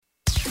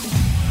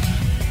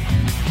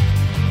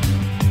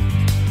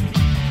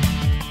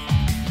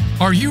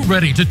Are you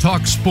ready to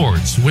talk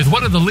sports with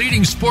one of the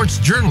leading sports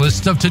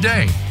journalists of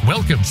today?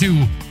 Welcome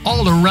to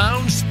All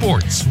Around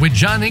Sports with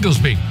John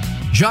Inglesby.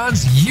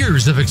 John's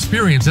years of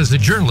experience as a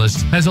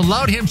journalist has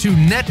allowed him to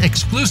net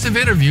exclusive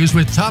interviews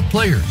with top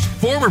players,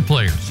 former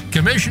players,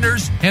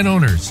 commissioners, and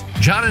owners.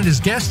 John and his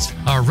guests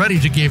are ready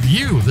to give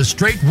you the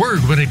straight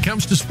word when it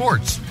comes to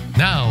sports.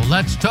 Now,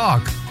 let's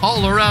talk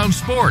All Around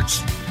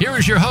Sports. Here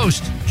is your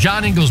host,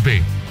 John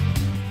Inglesby.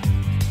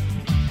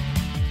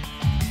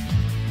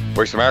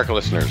 Voice America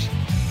listeners,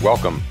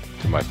 welcome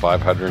to my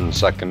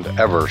 502nd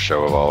ever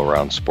show of All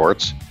Around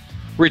Sports.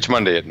 Each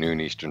Monday at noon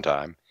Eastern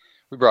Time,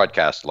 we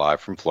broadcast live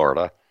from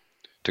Florida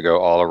to go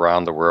all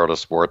around the world of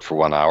sports for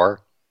 1 hour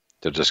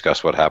to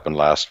discuss what happened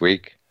last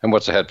week and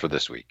what's ahead for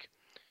this week.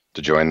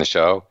 To join the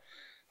show,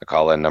 the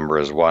call-in number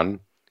is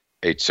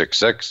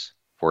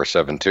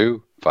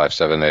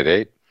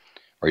 1-866-472-5788,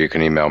 or you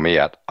can email me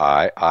at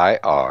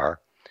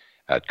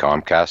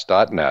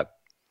iir@comcast.net,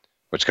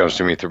 which comes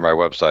to me through my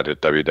website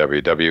at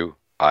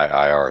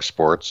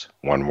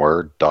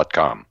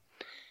www.iirsports.com.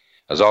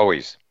 As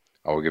always,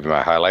 I will give you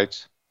my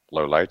highlights,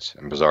 lowlights,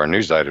 and bizarre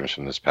news items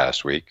from this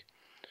past week.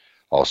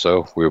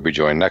 Also, we will be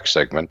joined next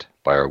segment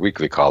by our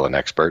weekly call-in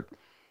expert,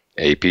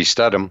 AP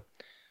Studham,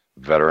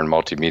 veteran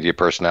multimedia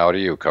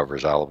personality who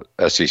covers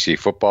SEC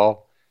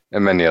football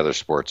and many other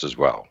sports as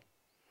well.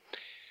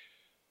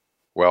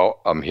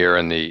 Well, I'm here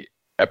in the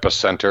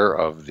epicenter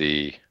of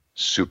the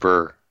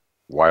Super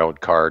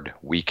Wildcard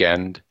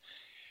weekend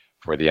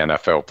for the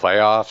NFL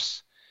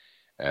playoffs,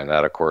 and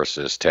that, of course,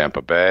 is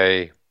Tampa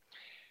Bay.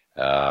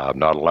 I'm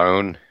not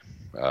alone.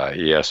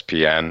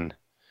 ESPN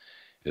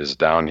is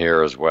down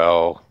here as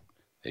well.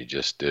 They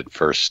just did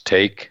First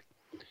Take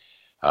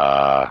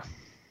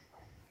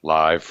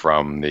live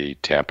from the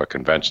Tampa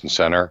Convention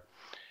Center,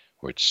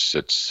 which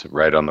sits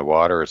right on the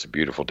water. It's a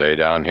beautiful day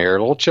down here. A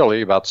little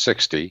chilly, about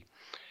 60.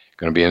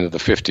 Going to be into the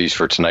 50s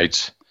for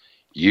tonight's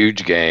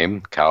huge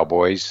game,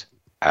 Cowboys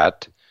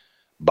at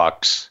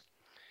Bucks.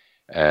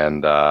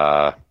 And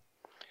the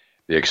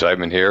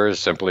excitement here is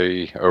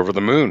simply over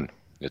the moon.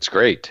 It's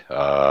great.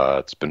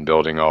 It's been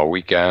building all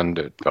weekend.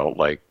 It felt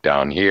like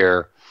down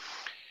here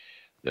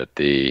that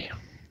the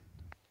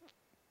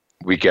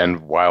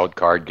weekend wild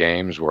card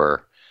games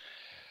were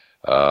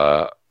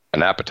an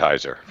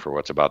appetizer for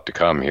what's about to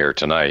come here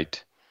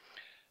tonight.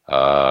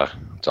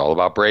 It's all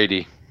about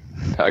Brady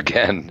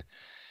again.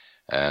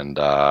 And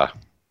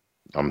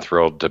I'm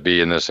thrilled to be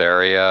in this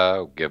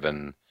area,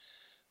 given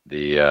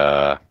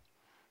the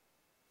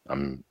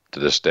I'm to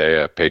this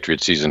day a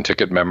Patriot season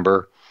ticket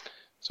member.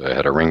 So I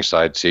had a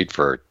ringside seat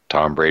for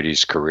Tom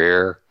Brady's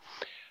career.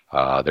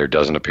 There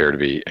doesn't appear to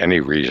be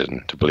any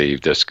reason to believe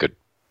this could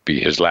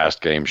be his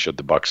last game should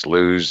the Bucks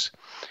lose.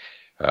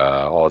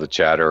 All the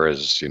chatter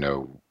is,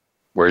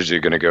 where's he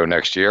going to go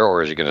next year,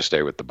 or is he going to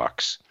stay with the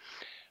Bucks?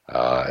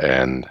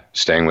 And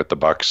staying with the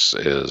Bucks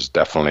is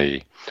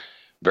definitely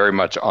very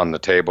much on the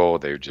table.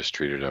 They've just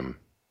treated him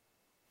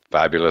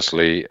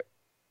fabulously,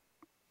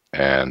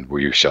 and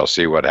we shall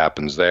see what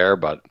happens there.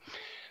 But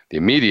the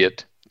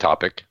immediate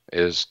topic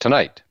is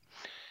tonight,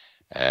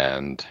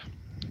 and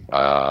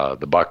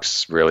the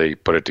Bucks really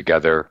put it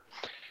together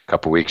a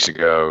couple weeks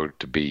ago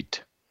to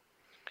beat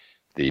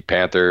the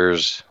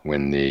Panthers,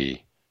 win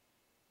the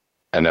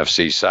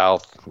NFC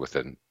South with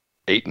an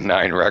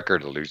 8-9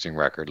 record, a losing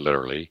record,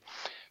 literally,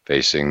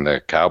 facing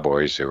the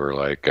Cowboys, who were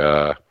like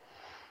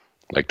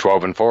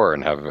 12-4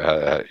 and have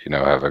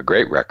a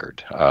great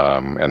record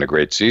and a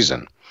great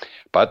season.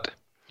 But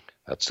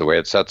that's the way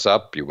it sets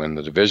up. You win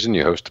the division,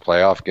 you host a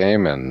playoff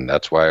game, and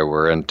that's why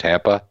we're in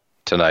Tampa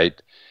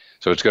tonight.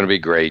 So it's going to be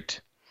great,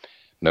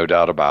 no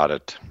doubt about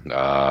it.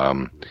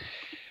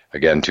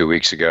 Again, 2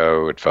 weeks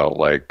ago, it felt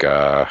like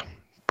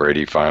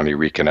Brady finally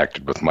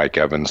reconnected with Mike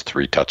Evans,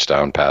 3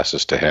 touchdown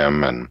passes to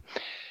him, and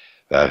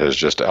that has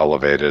just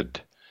elevated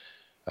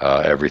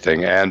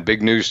everything. And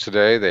big news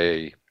today,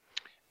 they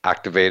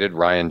activated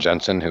Ryan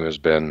Jensen, who has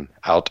been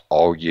out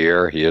all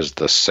year. He is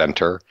the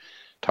center.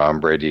 Tom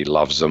Brady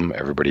loves him.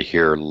 Everybody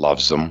here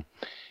loves him.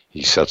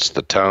 He sets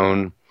the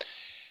tone.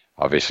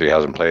 Obviously, he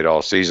hasn't played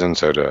all season,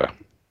 so to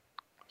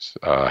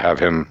have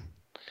him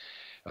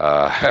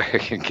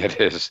get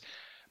his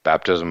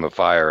baptism of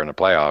fire in a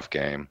playoff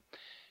game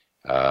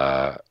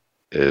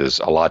is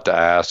a lot to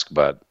ask,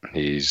 but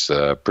he's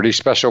a pretty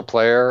special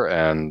player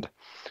and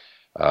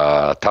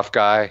a tough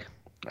guy,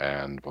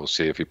 and we'll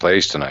see if he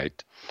plays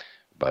tonight.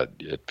 But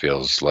it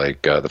feels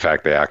like the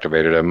fact they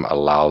activated him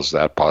allows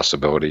that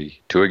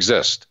possibility to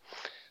exist.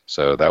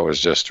 So that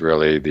was just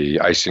really the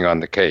icing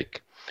on the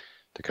cake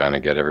to kind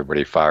of get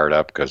everybody fired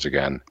up because,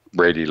 again,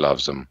 Brady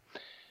loves him.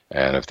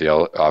 And if the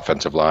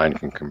offensive line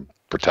can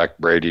protect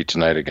Brady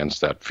tonight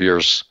against that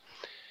fierce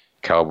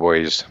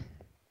Cowboys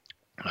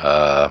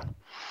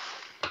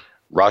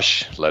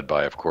rush, led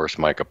by, of course,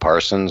 Micah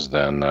Parsons,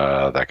 then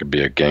that could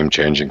be a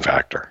game-changing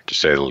factor, to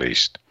say the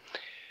least.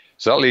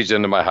 So that leads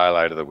into my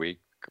highlight of the week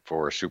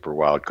for Super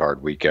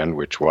Wildcard Weekend,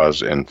 which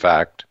was, in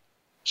fact,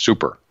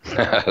 super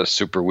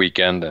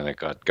weekend, and it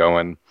got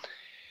going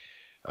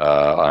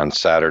on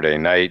Saturday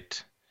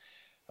night.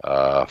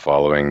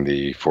 following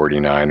the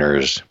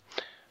 49ers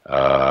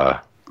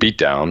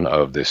beatdown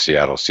of the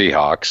Seattle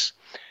Seahawks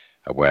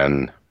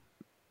when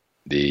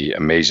the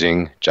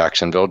amazing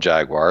Jacksonville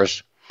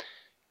Jaguars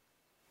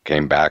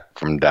came back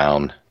from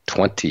down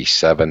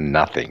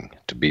 27-0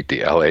 to beat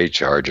the LA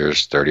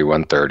Chargers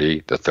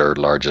 31-30, the third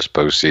largest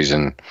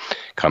postseason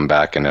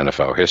comeback in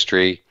NFL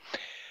history.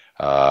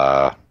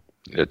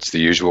 It's the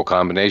usual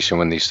combination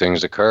when these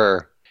things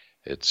occur.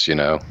 It's,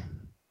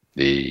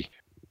 the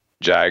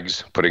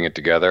Jags putting it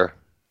together.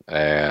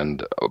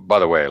 And by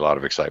the way, a lot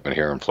of excitement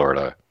here in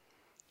Florida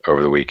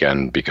over the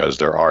weekend because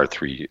there are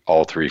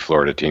all three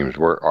Florida teams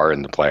are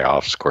in the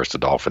playoffs. Of course, the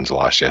Dolphins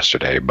lost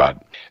yesterday,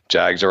 but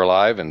Jags are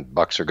alive and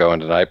Bucks are going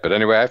tonight. But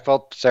anyway, I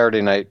felt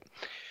Saturday night,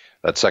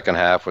 that second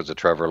half was a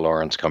Trevor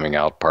Lawrence coming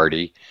out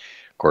party.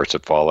 Of course,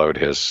 it followed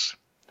his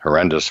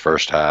horrendous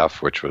first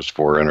half, which was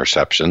 4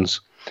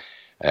 interceptions.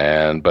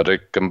 But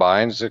it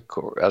combines,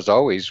 as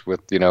always,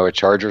 with, a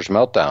Chargers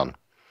meltdown.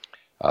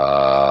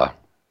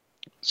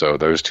 So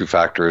those two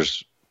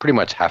factors pretty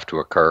much have to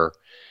occur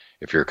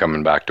if you're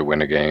coming back to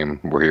win a game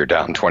where you're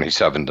down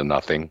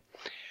 27-0.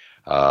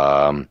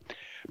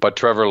 But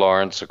Trevor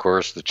Lawrence, of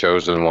course, the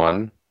chosen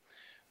one.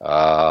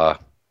 I'm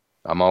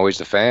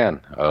always a fan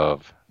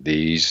of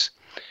these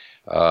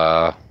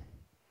types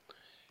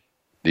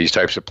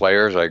of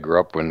players. I grew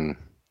up with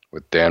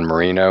Dan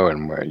Marino,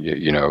 and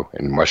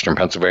in Western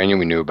Pennsylvania,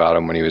 we knew about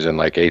him when he was in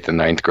like 8th and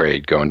 9th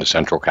grade, going to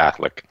Central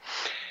Catholic.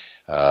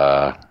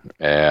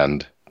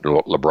 And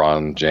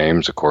LeBron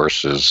James, of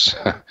course, is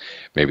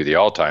maybe the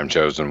all-time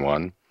chosen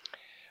one.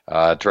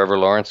 Trevor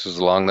Lawrence is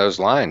along those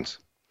lines.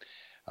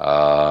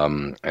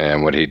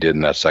 And what he did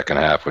in that second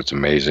half was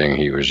amazing.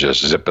 He was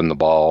just zipping the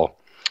ball,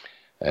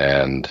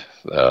 and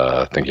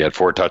I think he had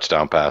 4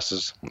 touchdown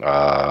passes.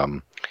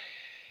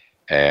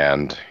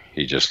 And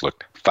he just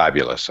looked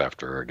fabulous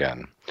after,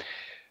 again,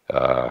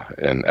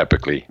 an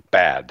epically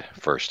bad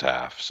first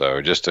half.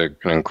 So just an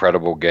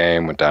incredible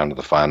game. Went down to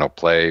the final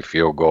play,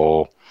 field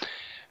goal,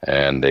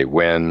 and they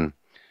win.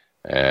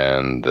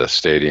 And the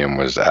stadium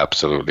was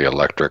absolutely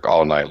electric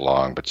all night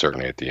long, but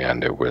certainly at the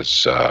end it was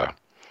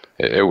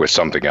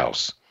something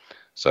else.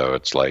 So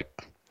it's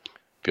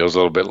feels a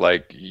little bit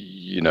like,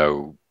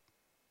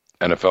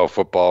 NFL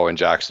football in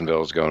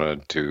Jacksonville is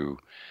going to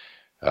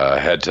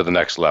head to the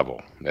next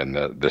level. And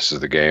this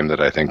is the game that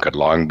I think could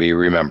long be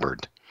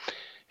remembered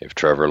if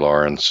Trevor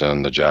Lawrence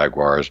and the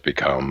Jaguars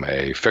become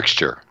a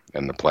fixture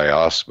in the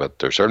playoffs. But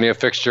they're certainly a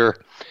fixture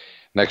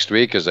next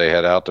week as they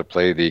head out to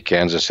play the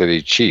Kansas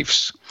City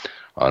Chiefs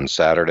on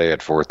Saturday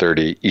at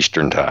 4:30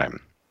 Eastern Time.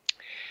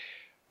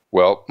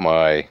 Well,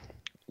 my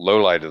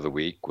lowlight of the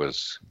week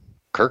was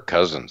Kirk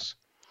Cousins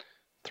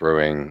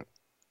throwing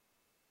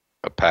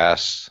a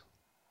pass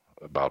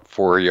about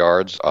 4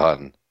 yards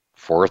on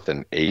 4th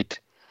and 8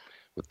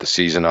 with the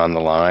season on the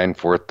line,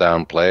 4th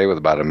down play with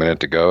about a minute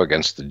to go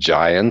against the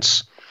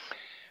Giants.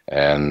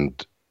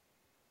 And,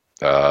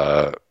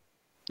 the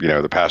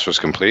pass was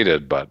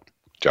completed, but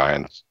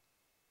Giants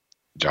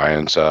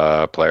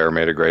player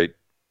made a great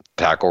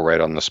tackle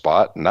right on the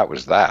spot, and that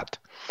was that.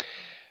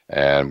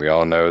 And we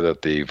all know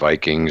that the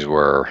Vikings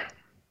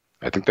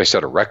I think they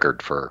set a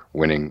record for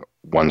winning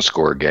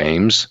one-score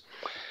games,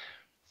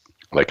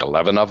 like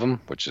 11 of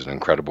them, which is an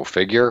incredible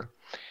figure.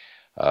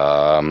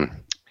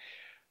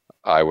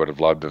 I would have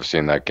loved to have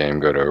seen that game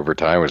go to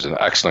overtime. It was an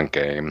excellent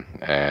game,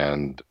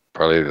 and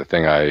probably the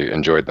thing I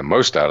enjoyed the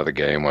most out of the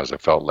game was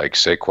it felt like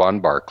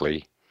Saquon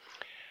Barkley,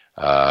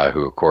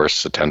 who, of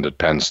course, attended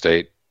Penn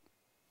State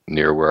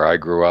near where I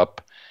grew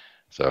up.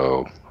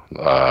 So,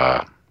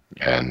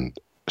 and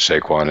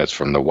Saquon is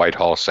from the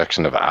Whitehall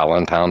section of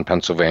Allentown,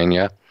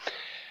 Pennsylvania.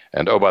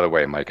 And, oh, by the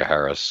way, Michael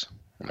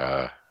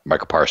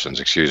Parsons,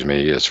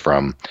 is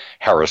from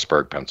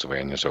Harrisburg,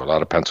 Pennsylvania. So a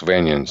lot of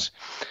Pennsylvanians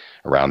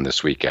around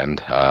this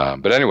weekend.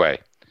 But anyway,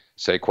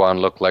 Saquon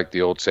looked like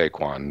the old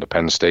Saquon, the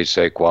Penn State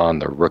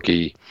Saquon, the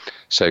rookie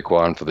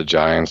Saquon for the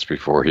Giants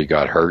before he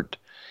got hurt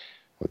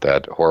with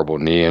that horrible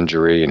knee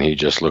injury, and he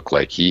just looked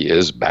like he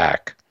is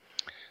back.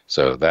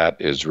 So that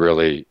is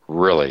really,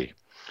 really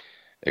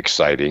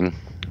exciting.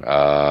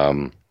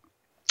 My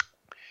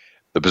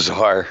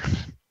bizarre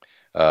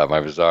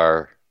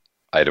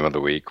item of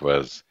the week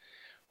was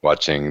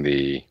watching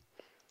the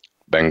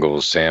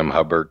Bengals' Sam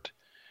Hubbard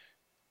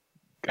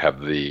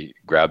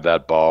grab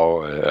that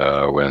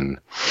ball when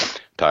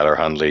Tyler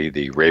Huntley,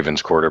 the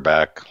Ravens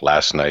quarterback,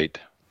 last night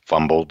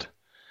fumbled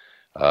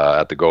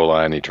at the goal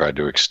line. He tried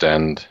to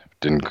extend,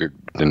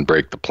 didn't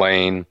break the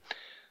plane.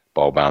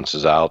 Ball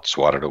bounces out,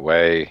 swatted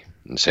away,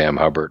 and Sam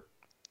Hubbard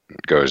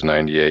goes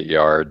 98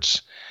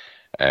 yards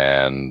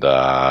and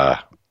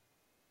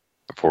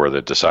for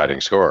the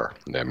deciding score.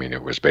 I mean,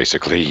 it was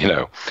basically,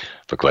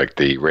 looked like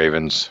the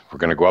Ravens were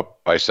going to go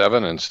up by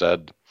 7.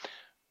 Instead,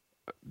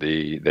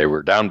 they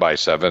were down by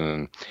 7,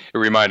 and it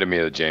reminded me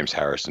of the James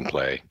Harrison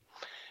play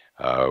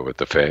with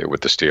the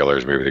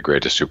Steelers, maybe the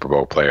greatest Super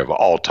Bowl play of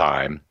all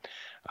time,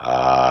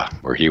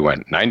 where he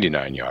went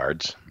 99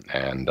 yards.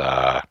 And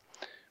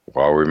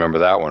well, remember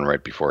that one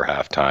right before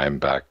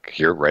halftime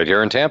right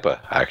here in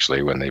Tampa,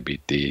 actually, when they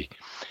beat the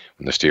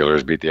And the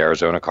Steelers beat the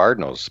Arizona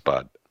Cardinals.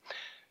 But,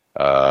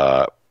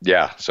 so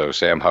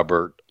Sam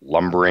Hubbard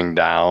lumbering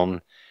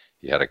down.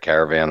 He had a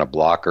caravan of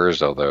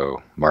blockers,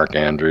 although Mark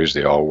Andrews,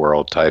 the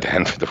all-world tight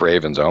end for the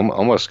Ravens,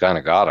 almost kind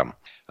of got him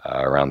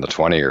around the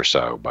 20 or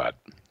so. But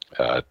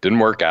it didn't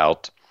work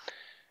out.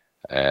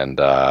 And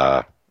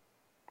it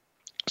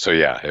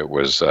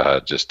was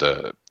just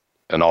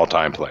an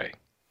all-time play,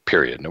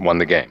 period. And it won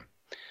the game.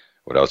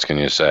 What else can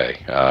you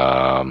say?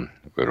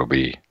 It'll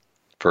be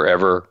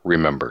forever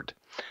remembered.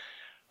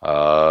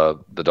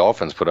 The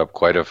Dolphins put up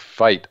quite a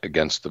fight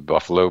against the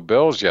Buffalo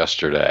Bills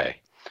yesterday.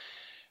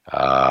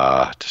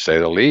 To say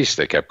the least,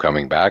 they kept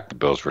coming back. The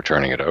Bills were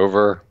turning it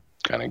over,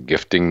 kind of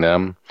gifting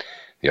them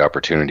the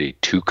opportunity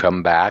to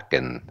come back,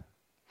 and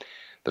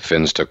the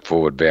Finns took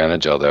full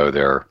advantage,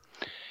 although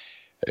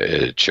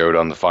it showed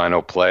on the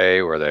final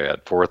play where they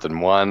had 4th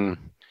and 1,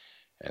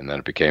 and then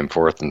it became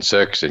 4th and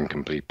 6,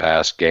 incomplete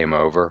pass, game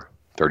over.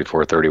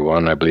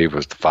 34-31, I believe,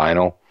 was the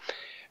final.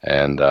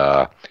 And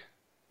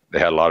they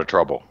had a lot of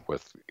trouble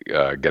with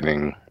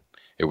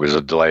it was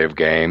a delay of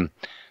game.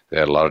 They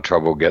had a lot of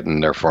trouble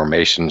getting their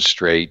formation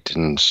straight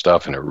and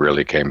stuff, and it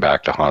really came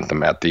back to haunt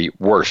them at the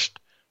worst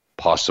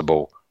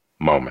possible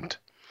moment.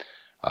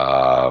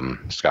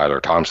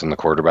 Skylar Thompson, the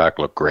quarterback,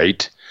 looked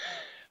great.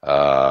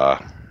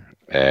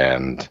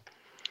 And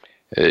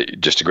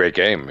just a great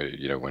game.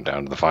 Went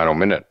down to the final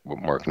minute. What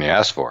more can you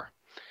ask for?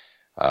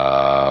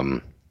 I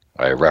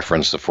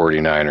referenced the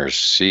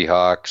 49ers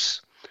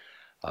Seahawks.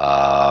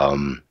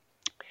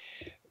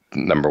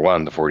 Number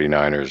one, the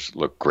 49ers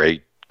look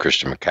great.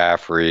 Christian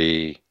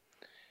McCaffrey,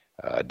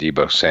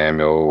 Deebo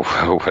Samuel,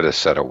 what a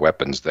set of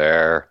weapons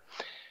there.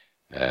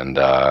 And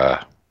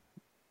the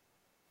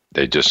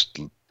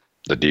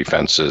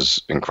defense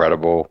is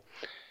incredible.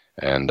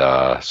 And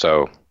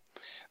so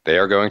they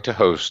are going to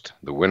host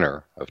the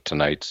winner of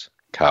tonight's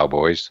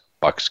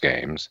Cowboys-Bucks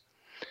games.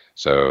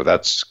 So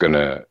that's going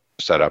to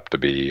set up to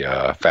be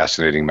a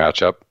fascinating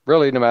matchup,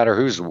 really, no matter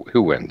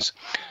who wins.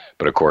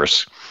 But, of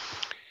course,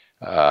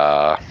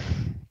 I'm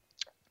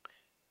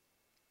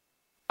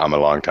a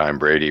longtime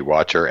Brady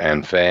watcher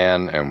and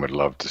fan and would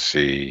love to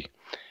see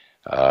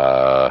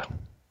the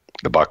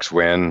Bucks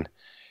win.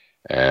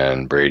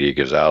 And Brady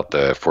gives out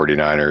the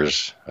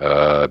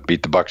 49ers,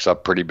 beat the Bucks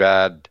up pretty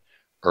bad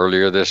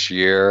earlier this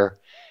year.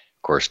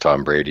 Of course,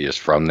 Tom Brady is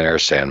from there,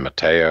 San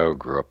Mateo,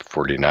 grew up a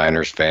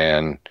 49ers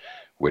fan,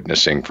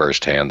 witnessing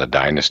firsthand the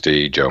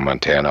dynasty, Joe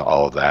Montana,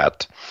 all of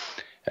that.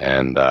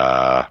 And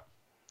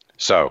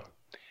so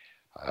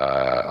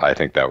I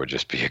think that would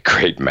just be a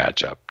great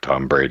matchup.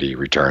 Tom Brady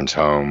returns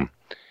home,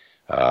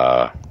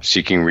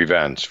 seeking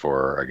revenge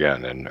for,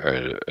 again,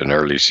 an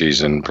early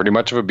season, pretty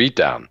much of a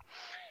beatdown.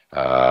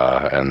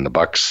 And the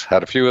Bucks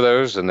had a few of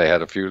those, and they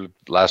had a few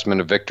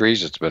last-minute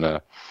victories. It's been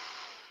a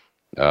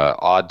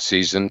odd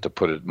season, to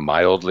put it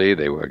mildly.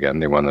 They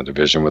won the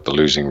division with a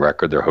losing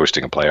record. They're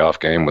hosting a playoff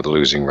game with a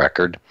losing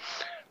record.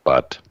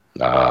 But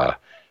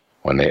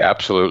when they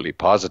absolutely,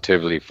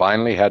 positively,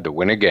 finally had to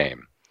win a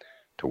game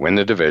to win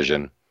the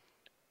division,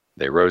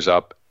 they rose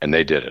up and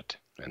they did it.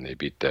 And they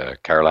beat the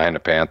Carolina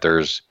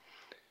Panthers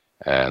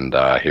and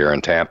here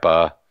in Tampa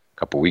a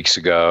couple weeks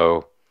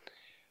ago.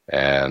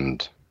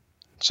 And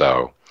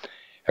so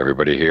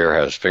everybody here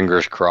has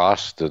fingers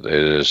crossed that it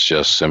is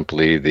just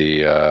simply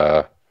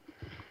the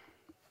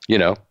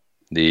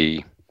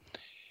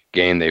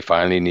game they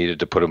finally needed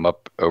to put them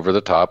up over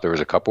the top. There was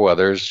a couple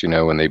others,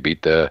 when they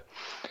beat the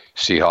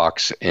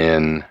Seahawks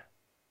in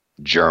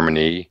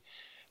Germany.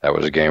 That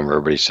was a game where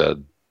everybody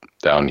said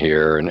down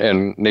here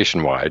and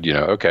nationwide,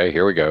 okay,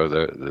 here we go.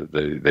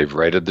 They've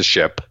righted the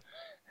ship,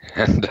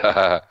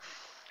 but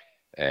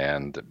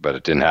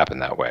it didn't happen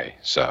that way.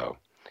 So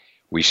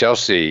we shall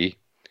see.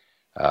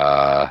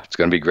 It's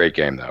going to be a great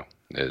game, though.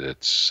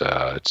 It's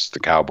the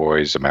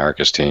Cowboys,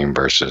 America's team,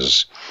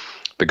 versus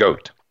the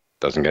GOAT.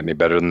 Doesn't get any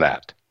better than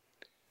that.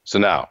 So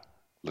now,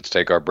 let's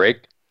take our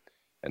break.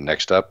 And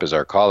next up is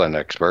our call-in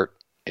expert,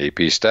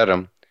 AP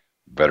Stedham,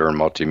 veteran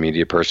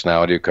multimedia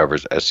personality who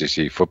covers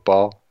SEC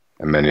football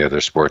and many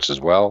other sports as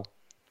well.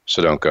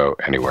 So don't go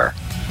anywhere.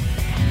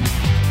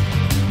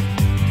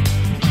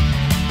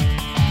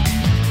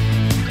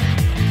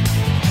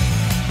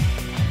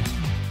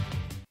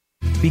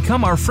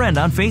 Become our friend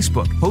on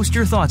Facebook. Post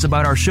your thoughts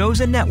about our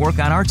shows and network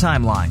on our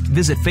timeline.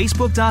 Visit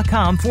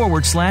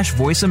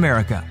Facebook.com/Voice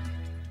America.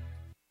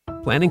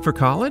 Planning for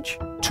college?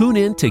 Tune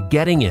in to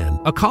Getting In,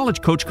 a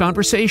college coach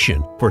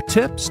conversation for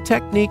tips,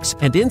 techniques,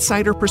 and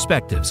insider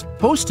perspectives.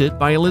 Hosted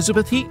by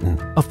Elizabeth Heaton,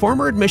 a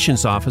former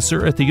admissions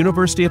officer at the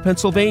University of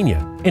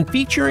Pennsylvania, and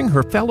featuring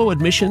her fellow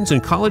admissions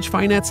and college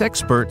finance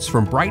experts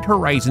from Bright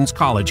Horizons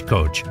College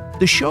Coach.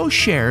 The show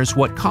shares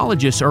what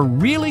colleges are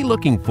really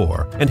looking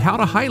for and how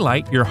to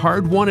highlight your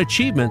hard-won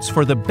achievements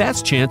for the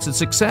best chance at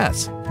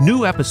success.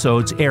 New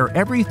episodes air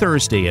every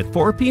Thursday at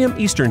 4 p.m.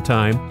 Eastern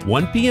Time,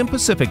 1 p.m.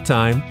 Pacific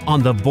Time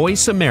on the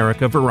Voice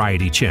America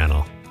Variety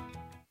Channel.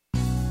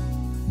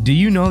 Do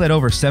you know that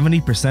over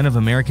 70% of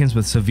Americans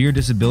with severe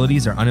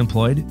disabilities are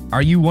unemployed?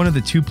 Are you one of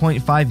the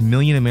 2.5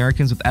 million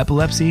Americans with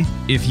epilepsy?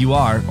 If you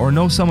are, or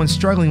know someone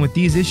struggling with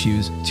these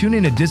issues, tune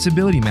in to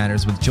Disability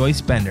Matters with Joyce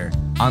Bender.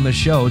 On the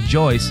show,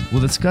 Joyce will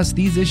discuss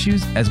these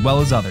issues as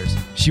well as others.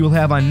 She will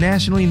have on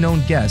nationally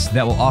known guests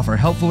that will offer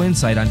helpful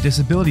insight on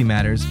disability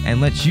matters and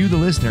let you, the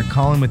listener,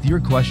 call in with your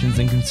questions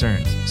and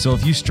concerns. So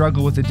if you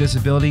struggle with a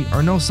disability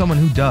or know someone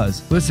who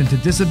does, listen to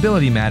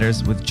Disability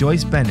Matters with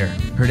Joyce Bender,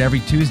 heard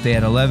every Tuesday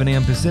at 11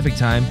 a.m. Pacific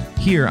Time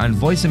here on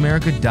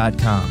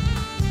VoiceAmerica.com.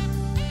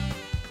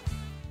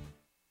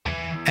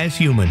 As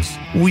humans,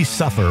 we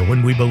suffer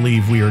when we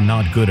believe we are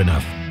not good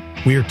enough.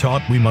 We are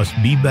taught we must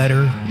be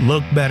better,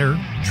 look better,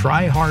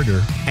 try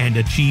harder, and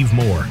achieve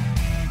more.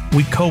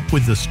 We cope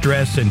with the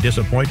stress and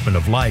disappointment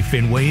of life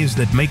in ways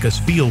that make us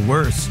feel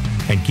worse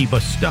and keep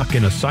us stuck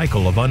in a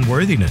cycle of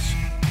unworthiness.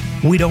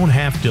 We don't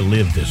have to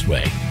live this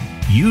way.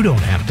 You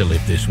don't have to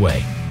live this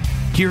way.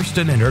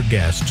 Kirsten and her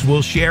guests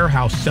will share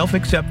how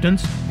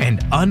self-acceptance and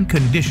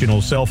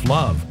unconditional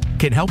self-love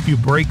can help you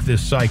break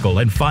this cycle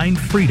and find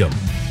freedom.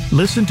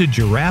 Listen to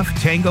Giraffe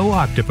Tango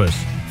Octopus,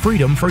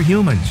 Freedom for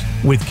Humans,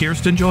 with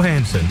Kirsten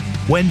Johansson,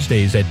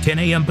 Wednesdays at 10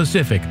 a.m.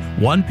 Pacific,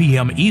 1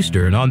 p.m.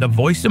 Eastern on the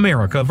Voice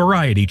America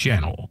Variety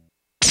Channel.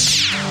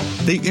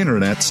 The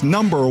Internet's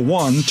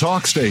 #1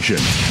 talk station.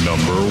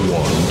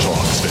 #1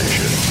 talk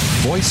station.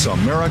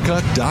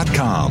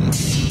 VoiceAmerica.com.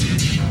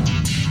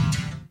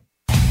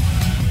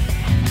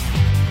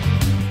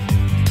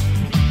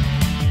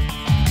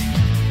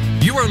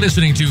 You are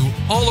listening to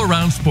All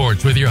Around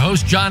Sports with your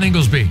host, John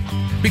Inglesby.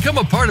 Become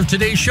a part of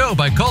today's show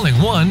by calling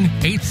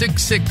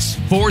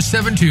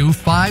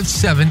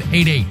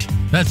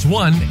 1-866-472-5788. That's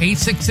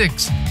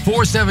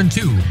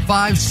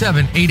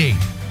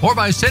 1-866-472-5788. Or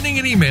by sending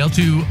an email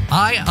to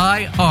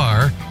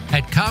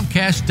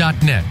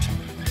iir@comcast.net.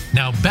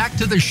 Now back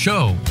to the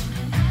show.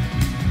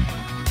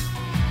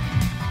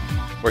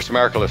 Voice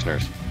America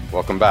listeners,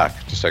 welcome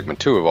back to segment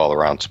 2 of All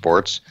Around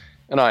Sports,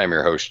 and I am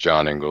your host,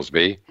 John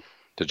Inglesby.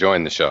 To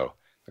join the show,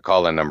 the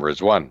call-in number is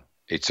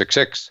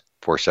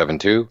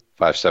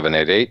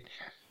 1-866-472-5788,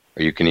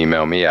 or you can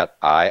email me at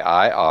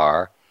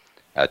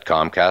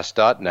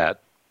iir@comcast.net.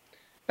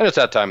 And it's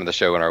that time of the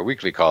show when our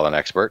weekly call-in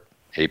expert,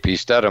 AP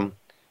Stedham,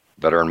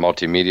 veteran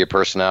multimedia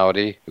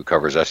personality who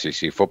covers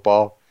SEC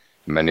football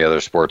and many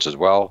other sports as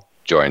well,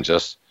 joins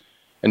us.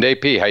 And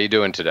AP, how you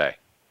doing today?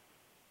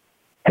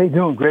 Hey,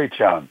 doing great,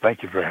 John.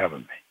 Thank you for having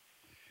me.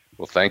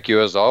 Well, thank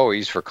you as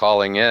always for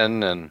calling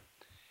in. And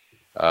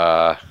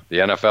the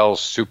NFL's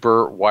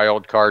Super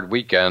Wild Card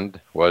Weekend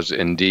was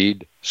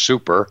indeed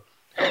super,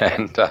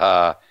 and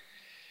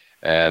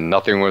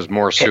nothing was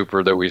more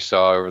super that we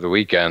saw over the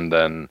weekend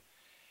than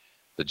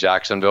the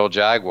Jacksonville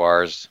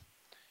Jaguars,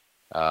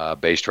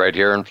 based right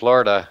here in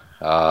Florida,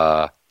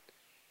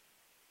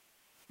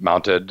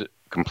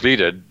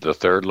 completed the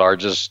third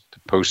largest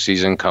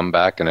postseason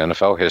comeback in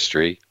NFL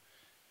history,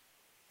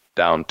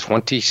 down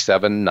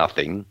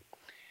 27-0.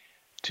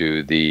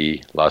 To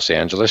the Los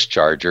Angeles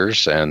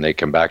Chargers, and they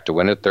come back to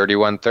win it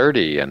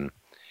 31-30. And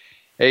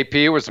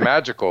AP was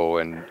magical,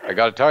 and I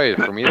got to tell you,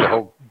 for me,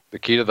 the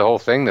key to the whole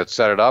thing that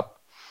set it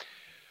up,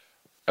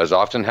 as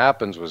often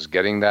happens, was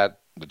getting the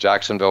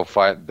Jacksonville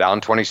fight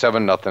down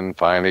 27-0.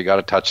 Finally got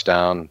a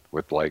touchdown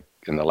with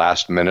in the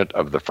last minute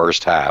of the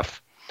first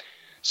half,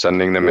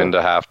 sending them into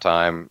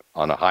halftime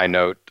on a high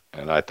note.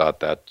 And I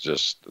thought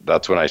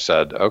that's when I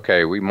said,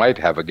 okay, we might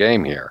have a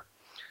game here.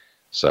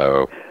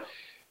 So.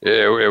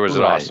 It was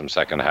an awesome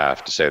second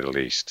half, to say the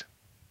least.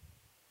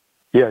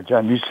 Yeah,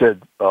 John, you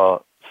said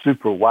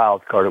super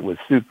wild card. It was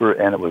super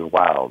and it was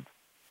wild.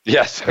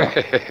 Yes,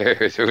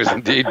 it was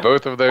indeed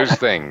both of those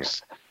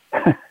things.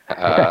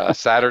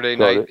 Saturday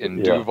night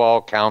in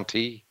Duval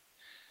County,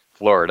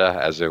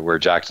 Florida, where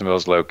Jacksonville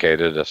is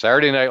located. A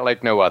Saturday night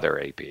like no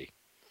other, AP.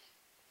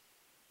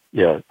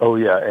 Yeah. Oh,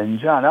 yeah.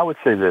 And, John, I would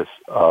say this,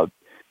 a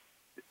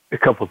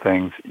couple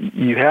things.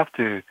 You have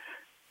to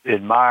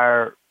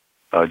admire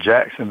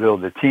Jacksonville,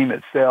 the team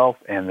itself,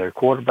 and their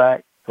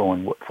quarterback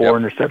going 4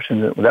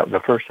 interceptions. That was the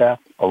first half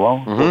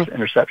alone, 4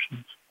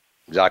 interceptions.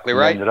 Exactly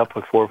right. Ended up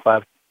with 4 or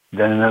 5.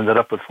 Then ended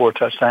up with 4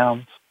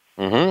 touchdowns.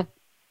 Mm-hmm.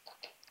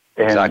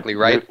 Exactly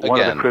right.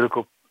 One of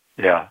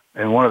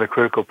the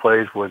critical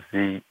plays was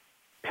the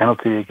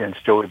penalty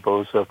against Joey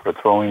Bosa for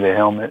throwing the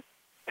helmet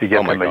to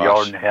get them a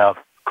yard and a half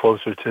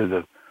closer to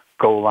the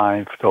goal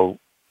line, so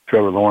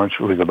Trevor Lawrence,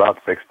 who was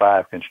about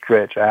 6'5", can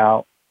stretch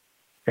out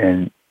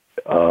and.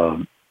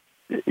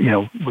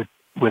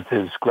 With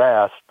his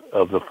grasp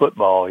of the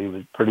football, he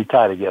was pretty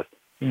tight, I guess.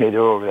 He made it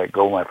over that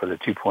goal line for the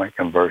 2-point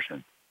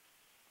conversion.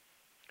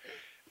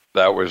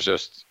 That was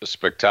just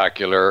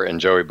spectacular. And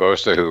Joey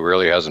Bosa, who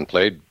really hasn't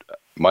played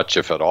much,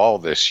 if at all,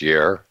 this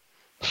year,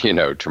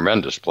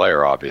 tremendous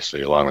player,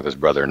 obviously, along with his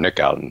brother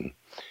Nick out in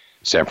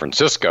San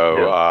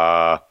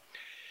Francisco.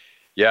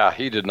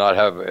 He did not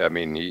have,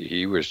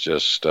 he was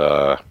just, he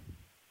had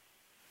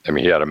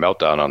a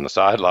meltdown on the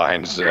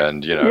sidelines,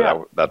 and,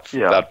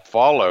 that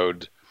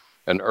followed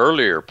an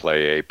earlier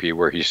play, AP,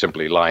 where he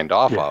simply lined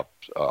off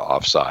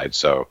offside.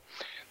 So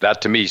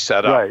that to me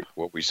set up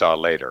what we saw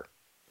later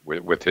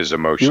with his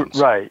emotions.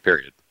 Right.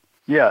 Period.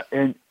 Yeah,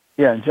 and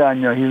John,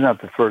 he's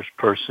not the first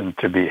person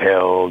to be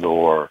held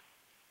or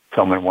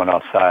someone went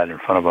outside in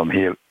front of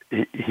him.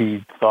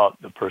 He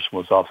thought the person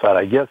was offside.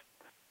 I guess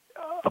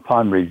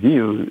upon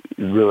review,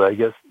 really, I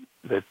guess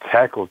the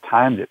tackle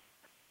timed it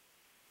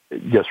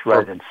just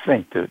right in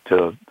sync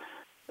to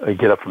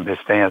get up from his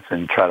stance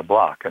and try to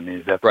block. I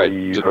mean, is that the way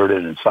you heard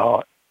it and saw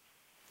it?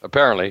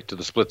 Apparently, to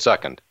the split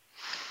second.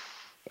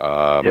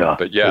 But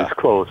it's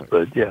close.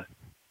 But yeah.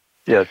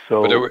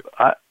 So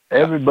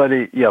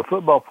everybody,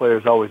 football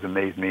players always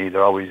amaze me.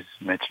 They're always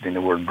mentioning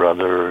the word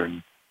brother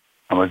and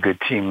I'm a good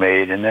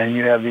teammate. And then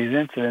you have these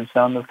incidents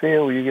on the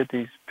field where you get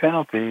these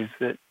penalties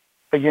that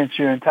against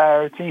your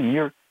entire team.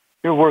 You're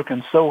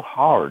working so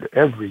hard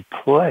every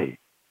play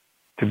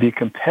to be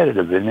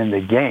competitive and in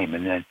the game.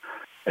 And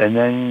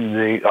then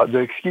the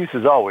excuse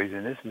is always,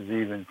 and this is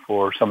even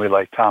for somebody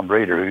like Tom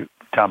Brady,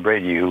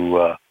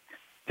 who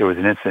there was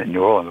an incident in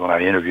New Orleans when I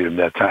interviewed him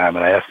that time,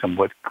 and I asked him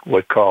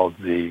what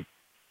caused the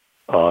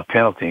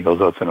penalty. He goes,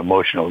 "Oh, it's an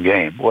emotional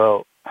game."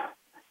 Well,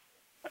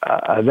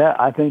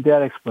 I think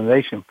that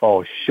explanation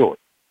falls short,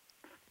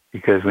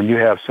 because when you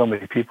have so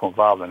many people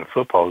involved in a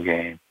football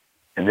game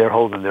and they're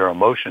holding their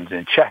emotions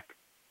in check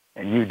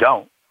and you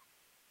don't,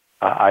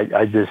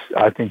 I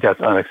think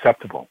that's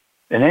unacceptable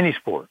in any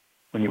sport.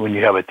 When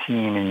you have a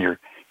team and you're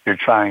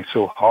trying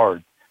so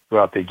hard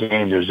throughout the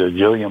game, there's a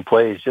jillion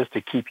plays just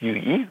to keep you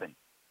even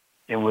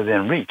and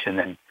within reach, and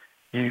then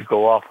you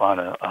go off on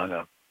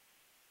a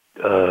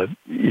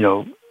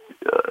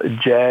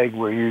jag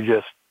where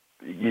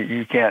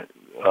you can't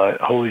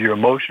hold your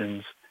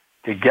emotions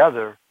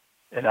together.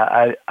 And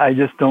I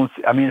just don't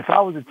see, I mean, if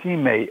I was a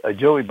teammate,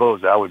 Joey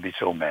Bosa, I would be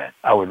so mad.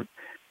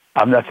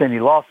 I'm not saying he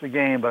lost the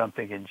game, but I'm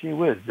thinking, gee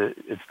whiz,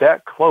 it's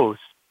that close.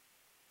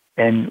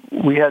 And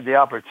we had the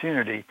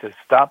opportunity to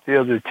stop the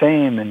other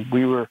team, and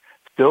we were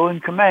still in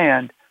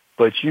command,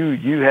 but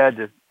you had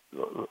to,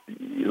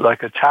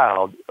 like a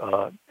child,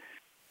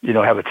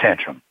 have a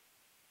tantrum.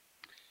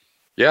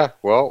 Yeah,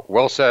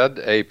 well said,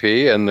 AP.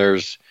 And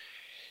there's,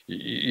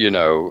 in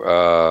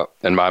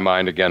my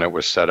mind, again, it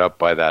was set up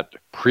by that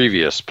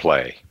previous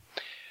play.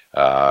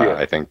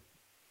 I think,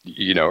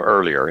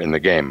 earlier in the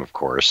game, of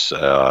course,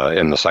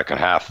 in the second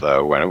half,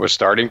 though, when it was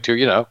starting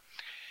to,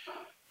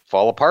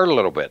 fall apart a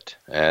little bit.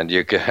 And,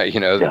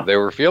 they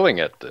were feeling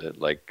it,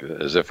 like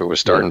as if it was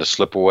starting to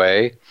slip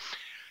away.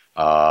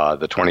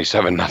 The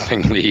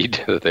 27-0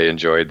 lead that they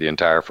enjoyed the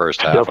entire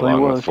first half,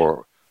 along with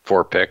four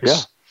picks. Yeah.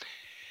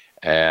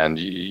 And,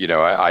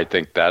 I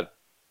think that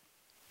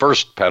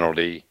first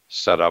penalty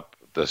set up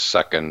the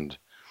second,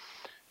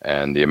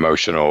 and the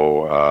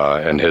emotional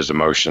and his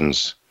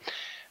emotions.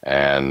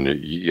 And,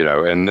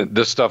 and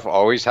this stuff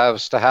always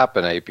has to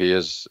happen, AP,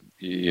 is,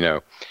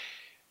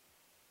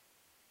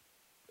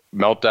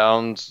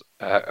 meltdowns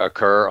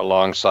occur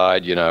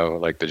alongside,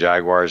 like the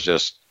Jaguars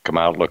just come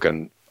out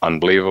looking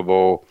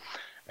unbelievable,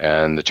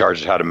 and the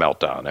Chargers had a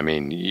meltdown. I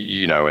mean,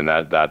 and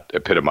that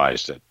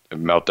epitomized it. A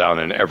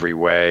meltdown in every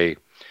way,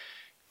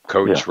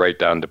 coach right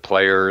down to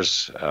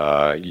players.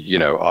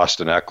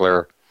 Austin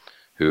Eckler,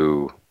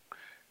 who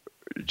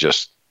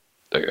just,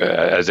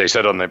 as they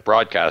said on the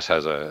broadcast,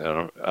 has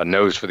a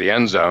nose for the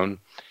end zone.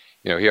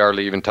 He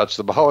hardly even touched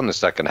the ball in the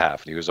second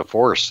half. He was a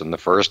force in the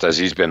first, as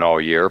he's been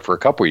all year for a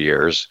couple of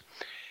years.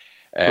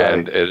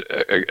 And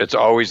it's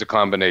always a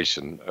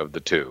combination of the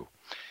two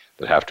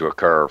that have to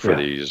occur for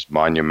these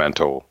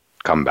monumental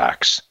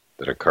comebacks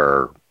that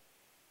occur,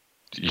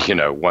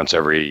 once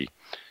every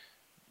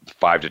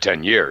 5 to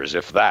 10 years,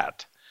 if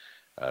that,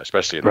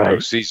 especially in the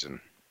postseason.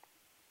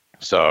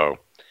 So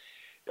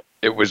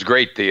it was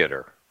great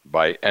theater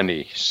by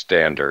any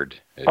standard.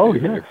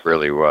 It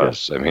really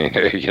was. Yeah. I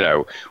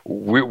mean,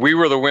 we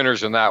were the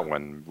winners in that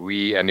one.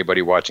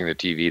 Anybody watching the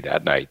TV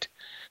that night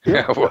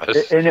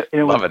was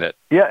loving it.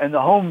 Yeah, and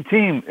the home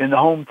team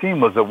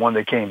was the one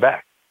that came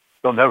back.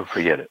 They'll never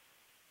forget it.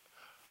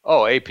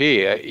 Oh, AP,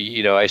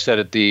 I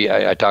said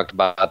I talked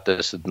about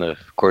this in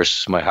of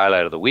course, my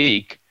highlight of the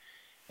week.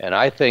 And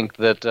I think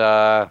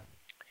that,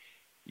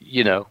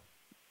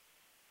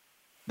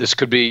 this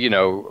could be,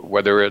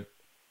 whether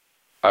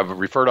I've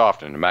referred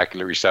often,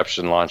 Immaculate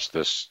Reception launched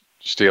this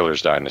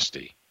Steelers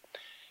dynasty.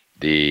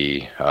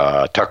 The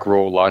Tuck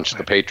Rule launched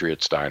the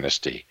Patriots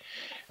dynasty.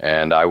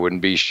 And I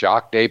wouldn't be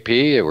shocked, AP,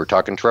 we're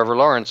talking Trevor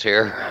Lawrence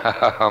here,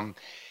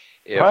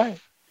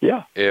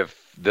 if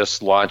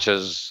this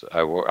launches,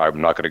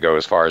 I'm not going to go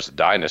as far as the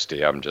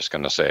dynasty, I'm just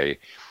going to say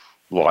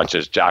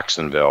launches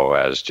Jacksonville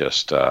as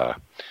just,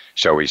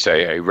 shall we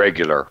say, a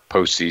regular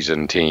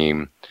postseason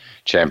team,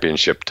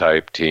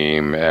 championship-type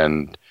team.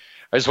 And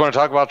I just want to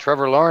talk about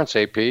Trevor Lawrence,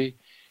 AP.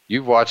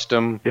 You've watched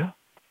him,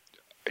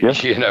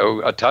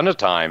 a ton of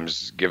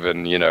times,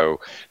 given,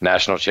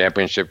 national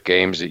championship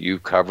games that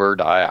you've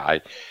covered. I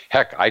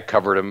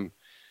covered him.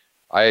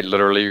 I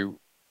literally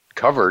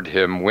covered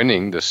him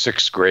winning the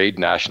 6th grade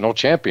national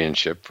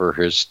championship for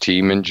his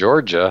team in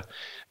Georgia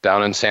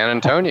down in San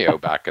Antonio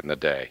back in the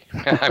day.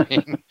 I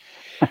mean,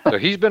 so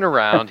he's been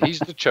around. He's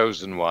the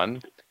chosen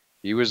one.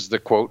 He was the,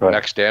 quote, Right.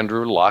 next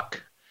Andrew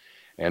Luck.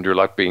 Andrew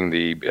Luck being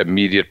the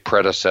immediate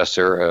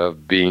predecessor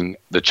of being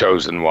the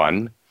chosen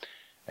one.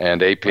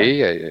 And AP,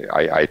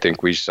 I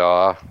think we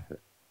saw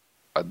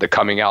the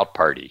coming out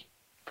party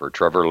for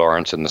Trevor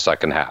Lawrence in the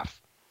second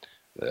half.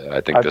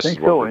 I think this is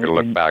what we're going to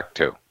look back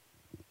to.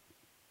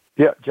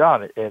 Yeah,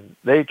 John, and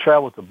they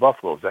traveled to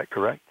Buffalo, is that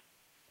correct?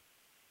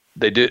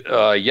 They did,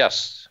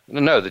 yes.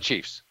 No, the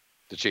Chiefs.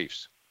 The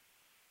Chiefs.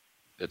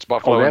 It's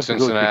Buffalo they and have to go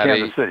to Cincinnati.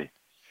 Kansas City.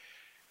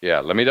 Yeah,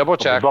 let me double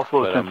check.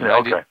 Buffalo, but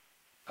Cincinnati, okay.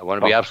 I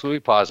want to be absolutely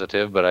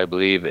positive, but I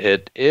believe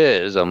it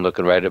is. I'm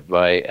looking right at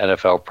my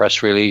NFL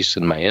press release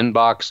in my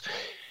inbox.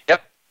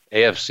 Yep,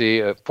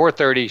 AFC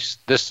 4:30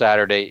 this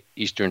Saturday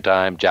Eastern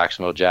Time.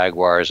 Jacksonville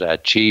Jaguars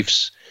at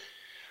Chiefs.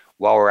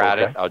 While we're at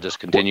it, I'll just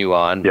continue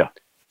on. Yeah.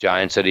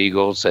 Giants at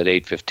Eagles at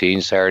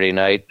 8:15 Saturday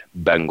night.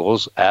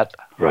 Bengals at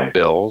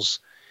Bills.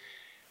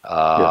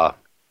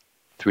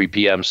 3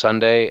 p.m.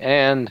 Sunday,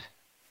 and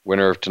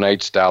winner of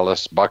tonight's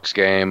Dallas Bucs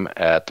game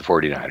at the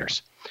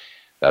 49ers.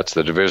 That's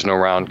the divisional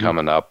round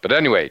coming up. But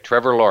anyway,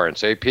 Trevor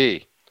Lawrence,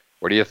 AP,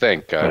 what do you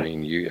think? I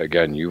mean,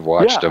 you've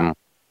watched him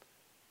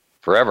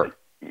forever.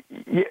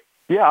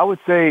 Yeah, I would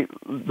say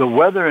the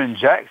weather in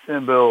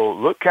Jacksonville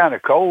looked kind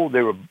of cold.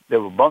 They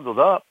were bundled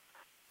up.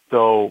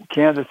 So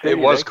Kansas City, it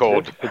was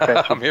cold.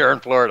 I'm here in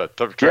Florida.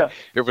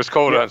 It was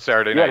cold on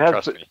Saturday night.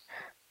 Trust me.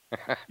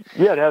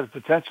 Yeah, it has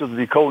the potential to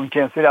be cold in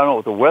Kansas City. I don't know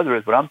what the weather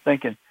is, but I'm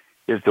thinking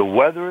if the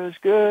weather is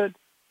good,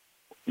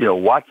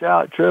 watch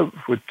out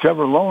with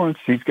Trevor Lawrence.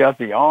 He's got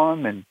the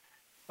arm and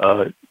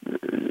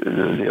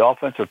the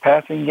offensive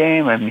passing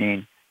game. I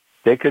mean,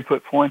 they could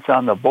put points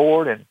on the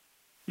board. And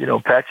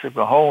Patrick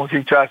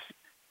Mahomes,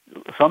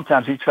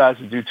 sometimes he tries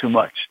to do too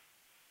much.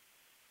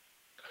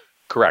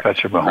 Correct.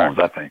 Patrick Mahomes,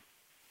 correct.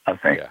 I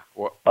think. Yeah.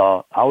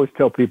 Well, I always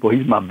tell people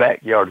he's my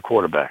backyard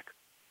quarterback.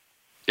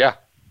 Yeah.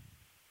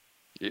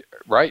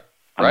 Right.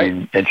 I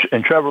mean,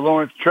 and Trevor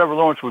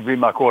Lawrence would be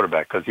my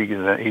quarterback because he's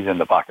in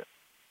the pocket.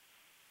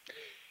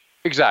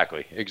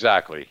 Exactly.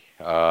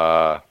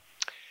 But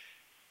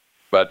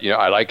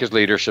I like his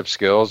leadership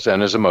skills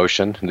and his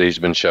emotion that he's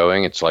been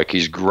showing. It's like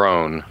he's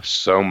grown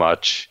so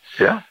much.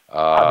 Yeah.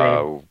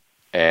 I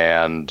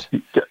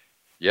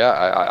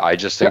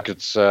just think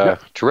it's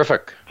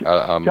terrific.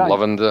 I'm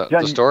loving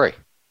the story.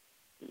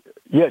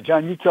 Yeah,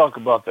 John, you talk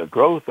about the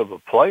growth of a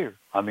player.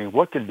 I mean,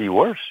 what could be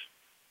worse?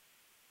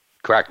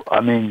 Correct.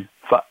 I mean,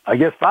 I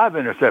guess 5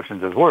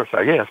 interceptions is worse,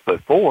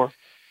 but 4,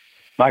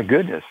 my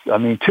goodness. I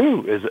mean,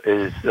 2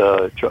 is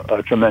a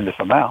tremendous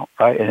amount,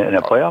 right? In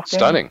a playoff game.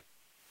 Stunning.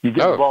 You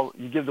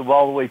give the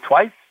ball away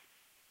twice.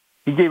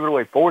 He gave it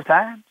away 4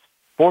 times,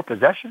 4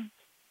 possessions,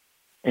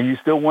 and you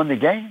still won the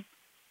game.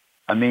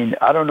 I mean,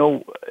 I don't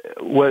know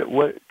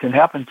what can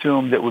happen to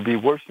him that would be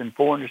worse than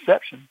 4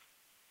 interceptions.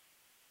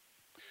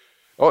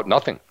 Oh,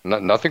 nothing.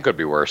 Nothing could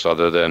be worse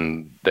other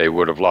than they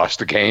would have lost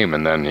the game,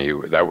 and then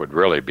that would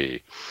really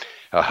be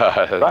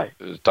right.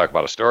 Talk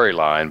about a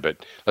storyline.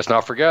 But let's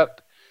not forget,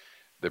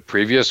 the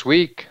previous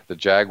week, the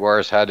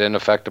Jaguars had in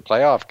effect a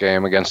playoff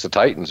game against the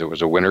Titans. It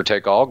was a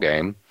winner-take-all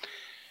game,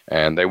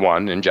 and they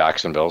won in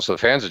Jacksonville. So the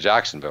fans of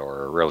Jacksonville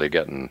are really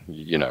getting,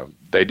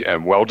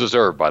 and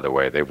well-deserved, by the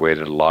way. They've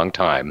waited a long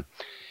time,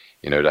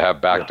 to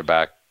have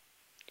back-to-back,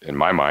 in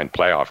my mind,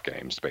 playoff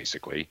games,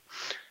 basically,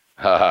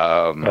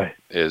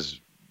 is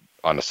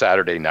on a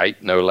Saturday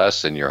night, no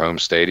less, in your home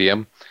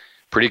stadium.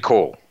 Pretty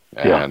cool.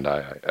 And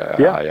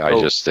I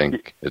just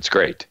think it's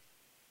great.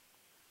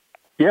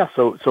 Yeah,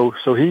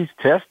 so he's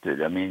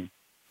tested. I mean,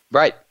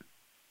 right.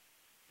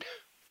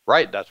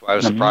 That's why I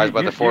was surprised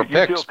by the 4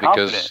 picks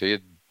because he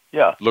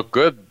had looked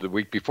good the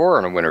week before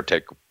in a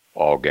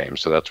winner-take-all game.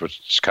 So that's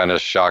what's kind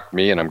of shocked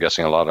me, and I'm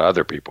guessing a lot of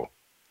other people.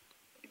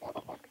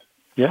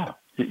 Yeah,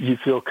 you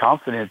feel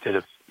confident that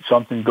if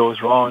something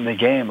goes wrong in the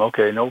game,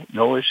 okay,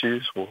 no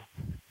issues. We'll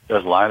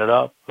just line it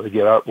up. We're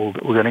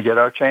going to get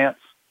our chance,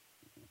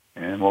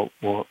 and we'll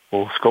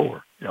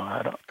score.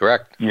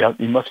 Correct. Yeah,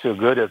 you must feel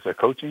good as a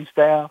coaching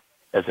staff,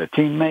 as a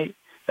teammate,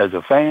 as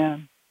a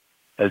fan,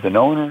 as an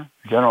owner,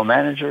 general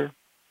manager,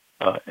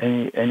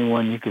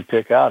 anyone you could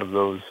pick out of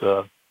those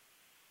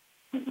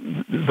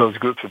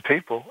groups of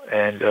people.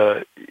 And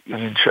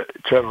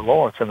Trevor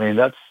Lawrence, I mean,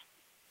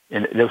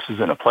 this was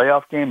in a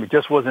playoff game. It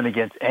just wasn't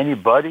against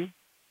anybody.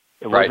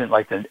 It wasn't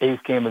like the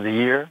 8th game of the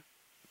year.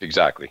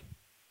 Exactly.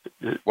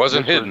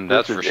 Wasn't hidden,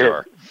 that's for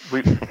sure.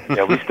 We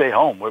stay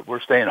home. We're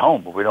staying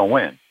home, but we don't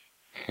win.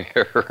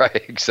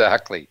 Right,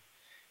 exactly.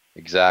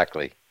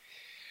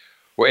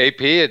 Well,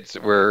 AP,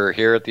 we're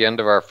here at the end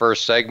of our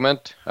first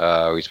segment.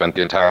 We spent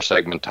the entire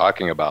segment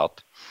talking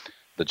about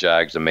the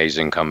Jags'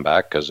 amazing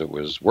comeback because it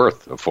was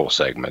worth a full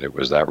segment. It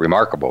was that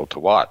remarkable to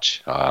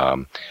watch.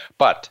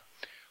 But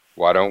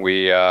why don't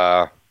we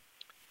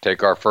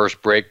take our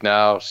first break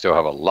now? Still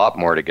have a lot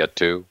more to get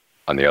to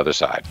on the other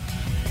side.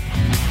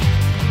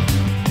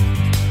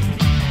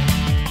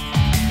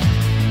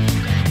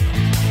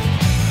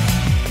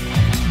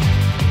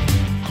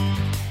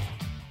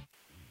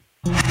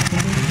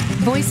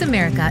 Voice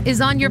America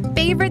is on your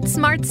favorite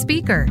smart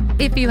speaker.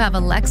 If you have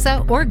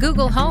Alexa or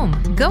Google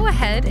Home, go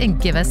ahead and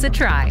give us a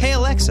try. Hey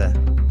Alexa,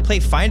 play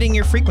Finding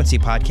Your Frequency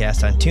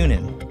podcast on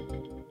TuneIn.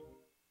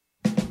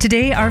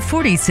 Today, our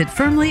 40s sit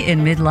firmly in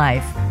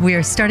midlife. We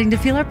are starting to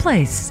feel our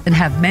place and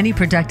have many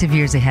productive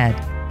years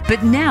ahead.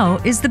 But now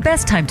is the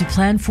best time to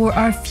plan for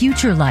our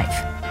future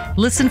life.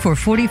 Listen for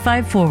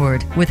 45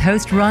 Forward with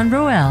host Ron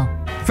Roel.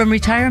 From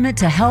retirement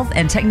to health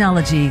and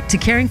technology to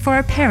caring for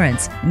our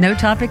parents, no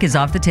topic is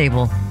off the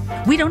table.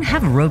 We don't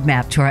have a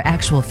roadmap to our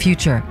actual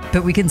future,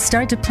 but we can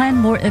start to plan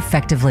more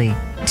effectively.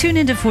 Tune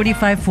into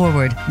 45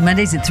 Forward,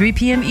 Mondays at 3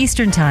 p.m.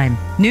 Eastern Time,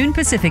 noon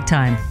Pacific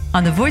Time,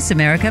 on the Voice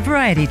America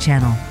Variety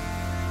Channel.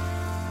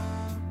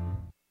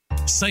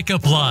 Psych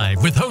Up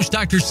Live with host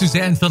Dr.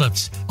 Suzanne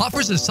Phillips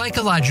offers a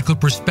psychological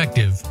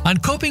perspective on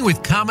coping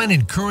with common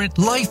and current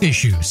life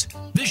issues.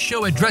 This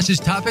show addresses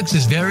topics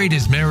as varied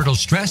as marital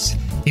stress,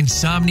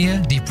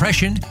 insomnia,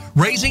 depression,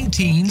 raising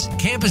teens,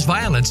 campus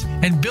violence,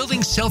 and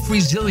building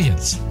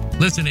self-resilience.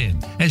 Listen in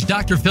as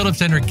Dr.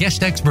 Phillips and her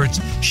guest experts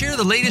share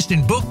the latest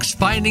in books,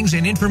 findings,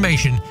 and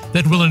information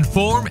that will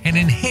inform and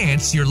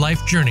enhance your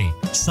life journey.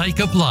 Psych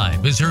Up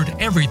Live is heard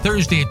every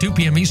Thursday at 2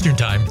 p.m. Eastern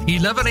Time,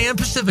 11 a.m.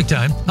 Pacific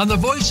Time on the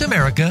Voice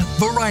America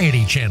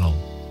Variety Channel.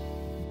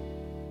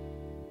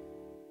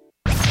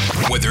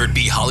 Whether it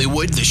be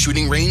Hollywood, the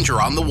shooting range,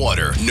 or on the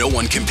water, no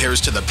one compares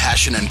to the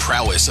passion and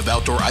prowess of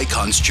outdoor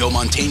icons Joe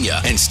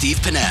Mantegna and Steve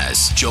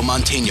Panaz. Joe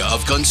Mantegna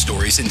of Gun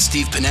Stories and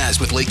Steve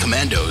Panaz with Lake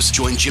Commandos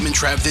join Jim and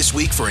Trav this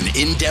week for an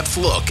in-depth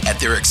look at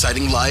their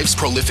exciting lives,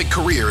 prolific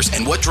careers,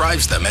 and what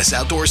drives them as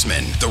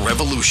outdoorsmen. The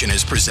Revolution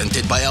is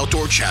presented by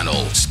Outdoor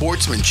Channel,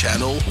 Sportsman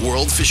Channel,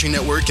 World Fishing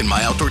Network, and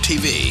My Outdoor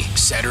TV.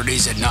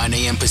 Saturdays at 9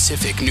 a.m.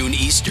 Pacific, noon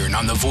Eastern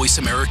on the Voice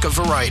America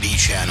Variety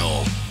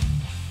Channel.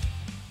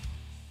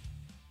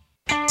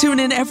 Tune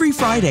in every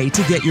Friday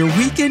to get your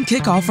weekend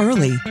kickoff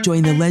early.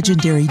 Join the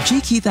legendary G.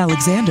 Keith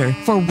Alexander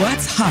for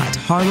What's Hot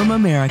Harlem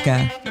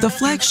America. The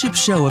flagship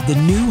show of the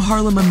new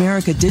Harlem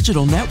America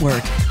Digital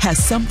Network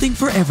has something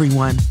for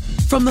everyone.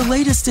 From the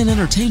latest in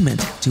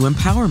entertainment to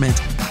empowerment,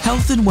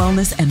 health and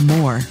wellness, and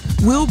more.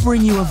 We'll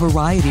bring you a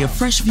variety of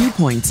fresh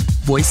viewpoints,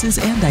 voices,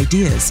 and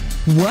ideas.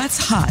 What's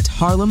Hot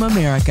Harlem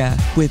America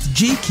with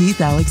G. Keith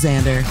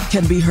Alexander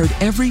can be heard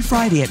every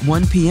Friday at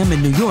 1 p.m.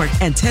 in New York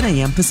and 10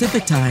 a.m.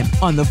 Pacific Time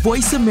on the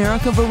Voice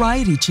America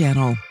Variety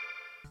Channel.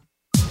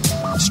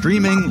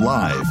 Streaming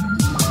live,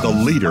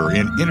 the leader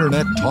in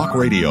Internet talk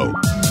radio,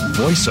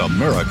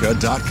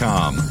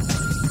 voiceamerica.com.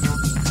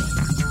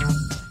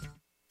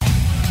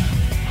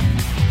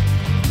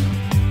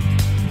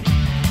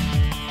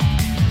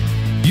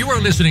 You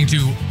are listening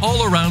to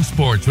All Around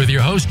Sports with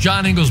your host,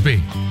 John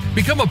Inglesby.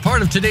 Become a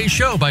part of today's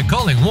show by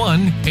calling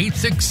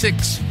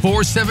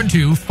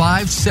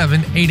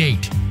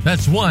 1-866-472-5788.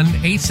 That's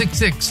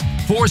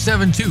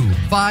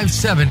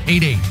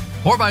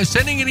 1-866-472-5788. Or by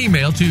sending an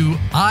email to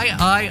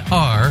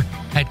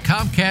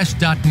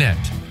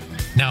iir@comcast.net.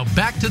 Now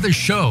back to the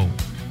show.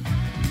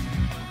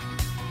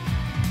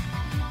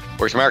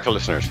 Voice America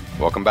listeners,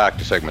 welcome back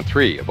to segment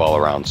 3 of All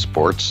Around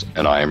Sports,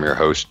 and I am your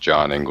host,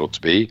 John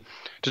Inglesby.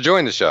 To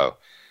join the show,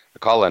 the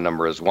call-in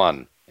number is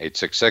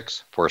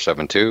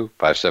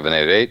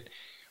 1-866-472-5788,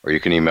 or you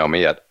can email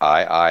me at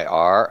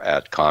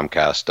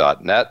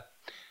iir@comcast.net.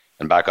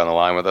 And back on the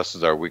line with us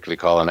is our weekly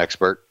call-in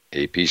expert,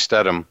 AP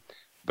Stedham,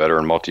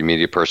 veteran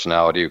multimedia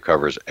personality who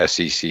covers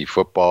SEC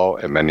football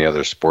and many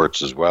other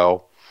sports as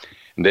well.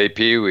 And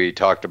AP, we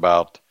talked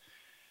about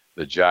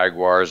the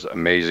Jaguars'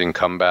 amazing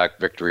comeback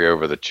victory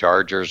over the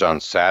Chargers on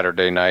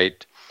Saturday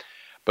night,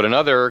 but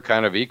another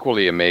kind of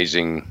equally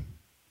amazing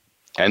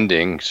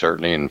ending,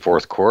 certainly in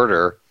fourth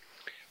quarter,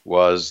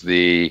 was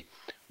the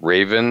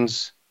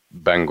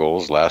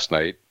Ravens-Bengals last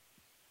night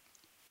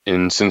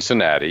in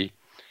Cincinnati,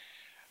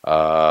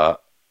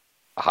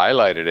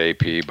 highlighted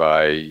AP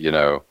by,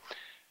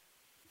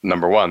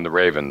 number one, the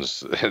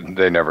Ravens,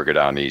 they never go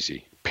down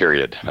easy,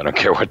 period. I don't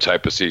care what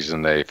type of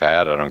season they've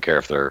had. I don't care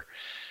if they're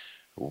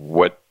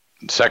what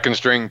second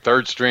string,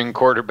 third string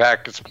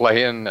quarterback is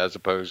playing as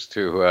opposed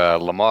to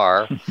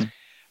Lamar.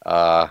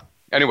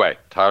 Anyway,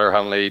 Tyler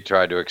Huntley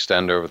tried to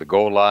extend over the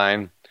goal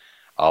line,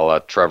 a la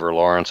Trevor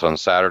Lawrence on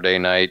Saturday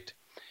night.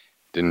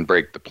 Didn't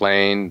break the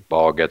plane.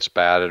 Ball gets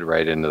batted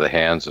right into the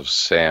hands of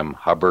Sam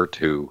Hubbard,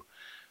 who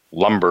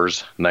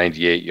lumbers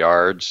 98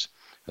 yards.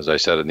 As I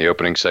said in the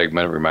opening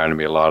segment, it reminded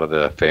me a lot of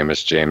the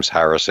famous James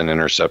Harrison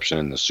interception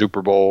in the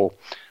Super Bowl,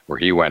 where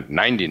he went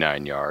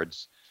 99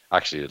 yards.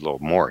 Actually, a little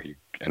more. He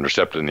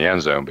intercepted in the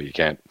end zone, but you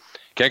can't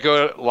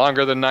go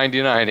longer than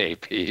 99,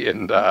 AP.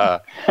 And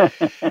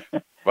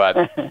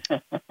but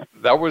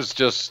that was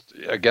just,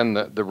 again,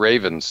 the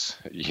Ravens,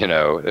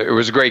 it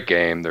was a great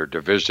game. They're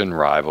division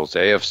rivals,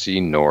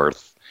 AFC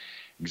North,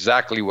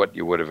 exactly what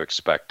you would have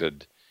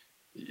expected.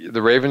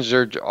 The Ravens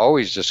are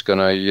always just going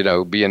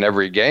to, be in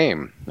every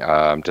game,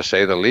 to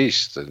say the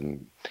least.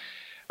 And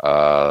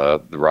the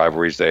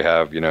rivalries they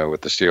have,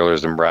 with the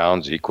Steelers and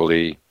Browns,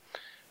 equally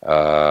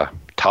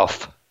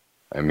tough.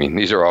 I mean,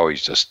 these are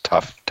always just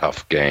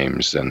tough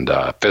games and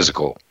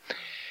physical.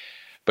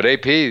 But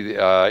AP,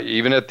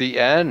 even at the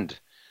end,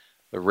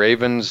 the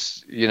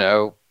Ravens,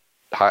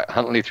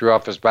 Huntley threw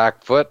off his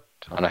back foot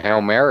on a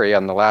Hail Mary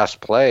on the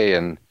last play,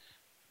 and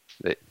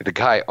the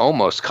guy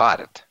almost caught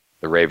it,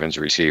 the Ravens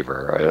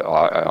receiver,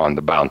 on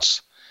the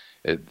bounce.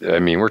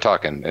 We're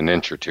talking an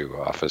inch or two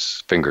off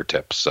his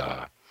fingertips,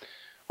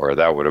 or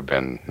that would have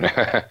been...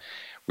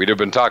 We'd have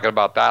been talking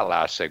about that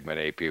last segment,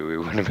 AP. We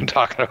wouldn't have been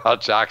talking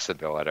about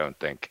Jacksonville, I don't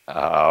think.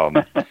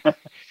 But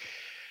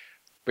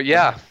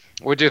yeah,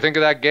 what do you think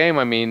of that game?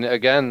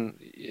 Again,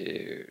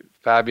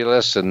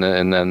 fabulous, and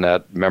then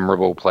that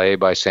memorable play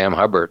by Sam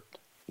Hubbard,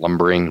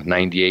 lumbering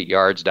 98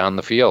 yards down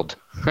the field.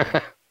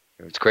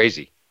 It's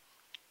crazy.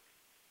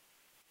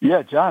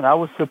 Yeah, John, I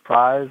was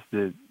surprised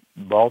that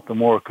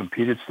Baltimore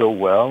competed so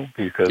well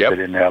because they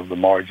didn't have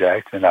Lamar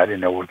Jackson. I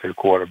didn't know what their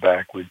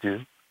quarterback would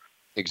do.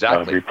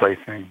 Exactly.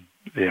 Replacing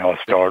a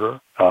starter.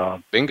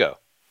 Bingo.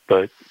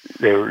 But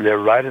they're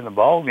right in the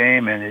ball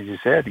game, and as you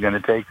said, they're going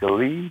to take the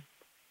lead.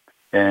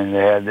 And they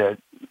had that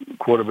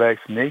quarterback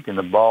sneak, and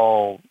the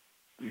ball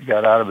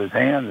got out of his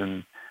hands.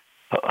 And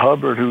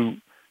Hubbard, who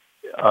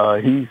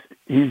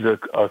he's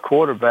a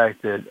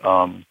quarterback that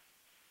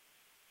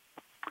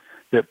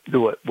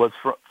was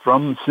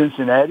from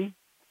Cincinnati,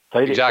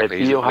 played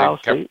exactly. at Ohio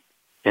State,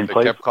 and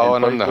kept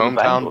calling him the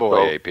hometown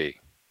boy. AP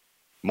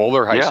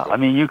Moeller High School.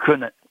 Yeah, you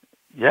couldn't.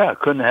 Yeah, it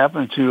couldn't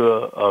happen to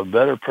a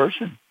better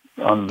person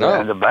on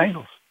the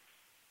Bengals.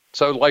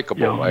 So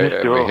likable.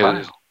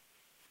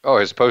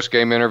 His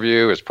post-game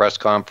interview, his press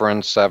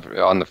conference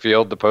on the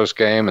field, the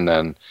post-game, and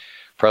then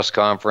press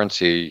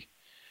conference,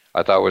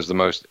 I thought was the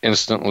most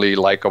instantly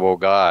likable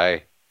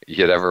guy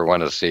you'd ever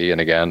want to see.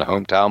 And again,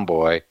 hometown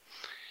boy.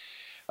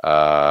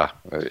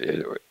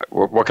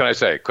 What can I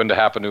say? Couldn't have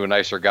happened to a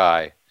nicer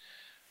guy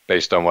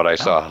based on what I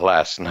saw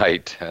last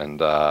night.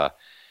 And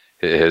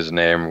his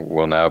name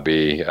will now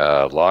be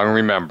long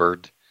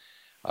remembered.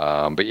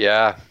 But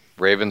yeah,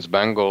 Ravens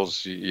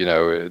Bengals,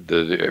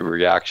 the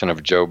reaction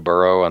of Joe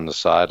Burrow on the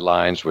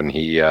sidelines when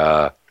he,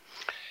 when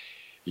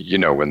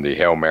the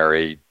Hail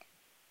Mary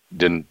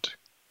didn't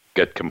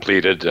get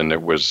completed and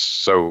it was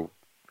so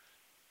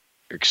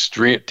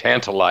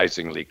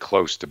tantalizingly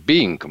close to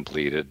being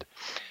completed.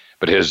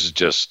 But his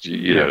just,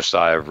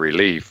 sigh of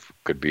relief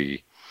could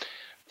be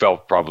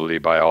felt probably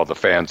by all the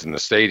fans in the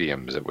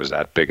stadiums. It was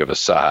that big of a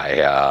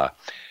sigh.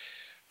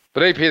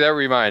 But AP,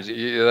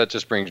 that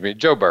just brings me,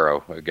 Joe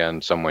Burrow,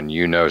 again, someone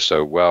you know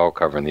so well,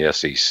 covering the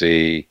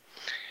SEC,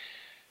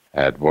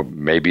 had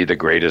maybe the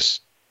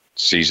greatest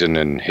season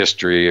in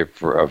history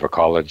of a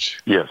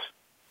college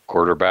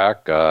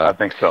quarterback. I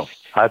think so.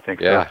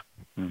 So.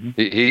 Mm-hmm.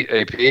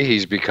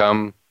 He's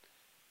become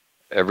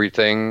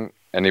everything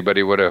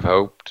anybody would have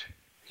hoped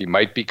he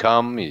might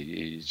become.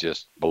 He's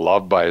just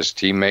beloved by his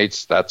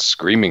teammates. That's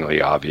screamingly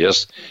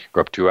obvious.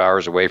 Grew up 2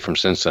 hours away from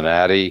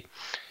Cincinnati.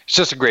 It's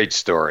just a great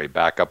story.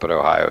 Back up at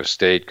Ohio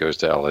State, goes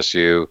to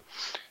LSU,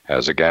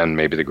 has, again,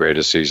 maybe the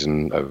greatest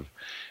season of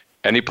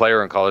any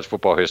player in college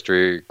football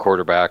history,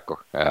 quarterback.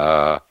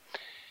 So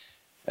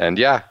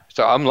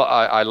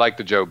I like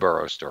the Joe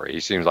Burrow story. He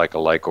seems like a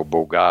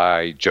likable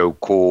guy, Joe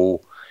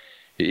Cool.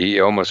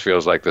 He almost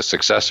feels like the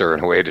successor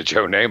in a way to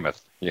Joe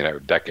Namath,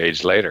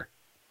 decades later.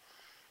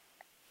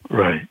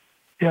 Right.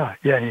 Yeah.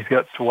 And he's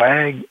got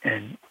swag,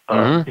 and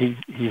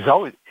he's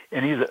always,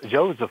 and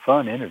Joe's a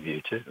fun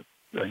interview too.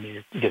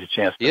 You get a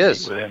chance to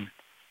meet with him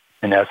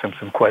and ask him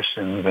some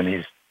questions,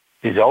 and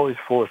he's always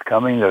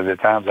forthcoming. There are the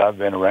times I've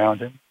been around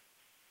him,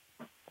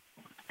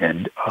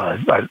 and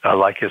I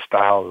like his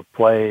style of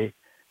play.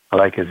 I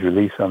like his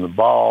release on the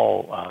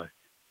ball.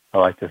 I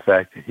like the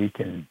fact that he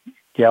can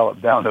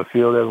gallop down the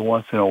field every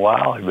once in a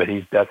while, but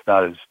that's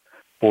not his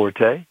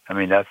forte.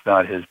 That's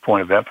not his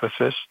point of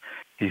emphasis.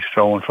 He's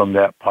throwing from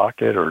that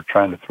pocket or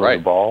trying to throw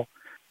the ball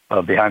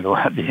behind the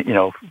line,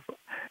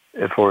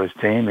 for his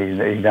team.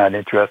 He's not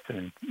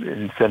interested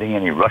in setting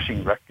any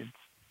rushing records.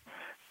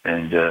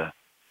 And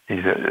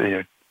he's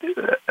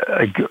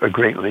a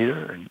great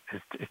leader, and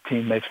his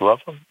teammates love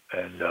him.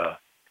 And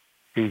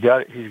he's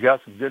got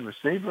some good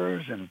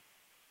receivers, and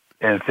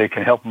if they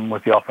can help him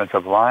with the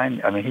offensive line,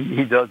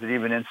 he does it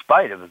even in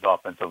spite of his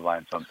offensive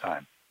line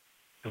sometimes.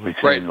 We've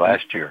seen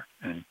last year.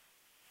 And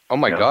oh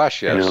my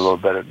gosh, yes. Maybe a little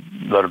better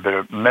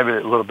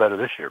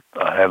this year.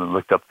 I haven't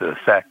looked up the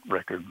sack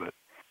record, but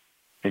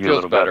maybe a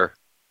little better.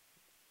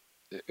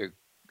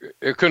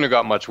 It couldn't have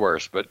got much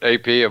worse. But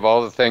AP, of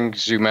all the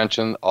things you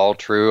mentioned, all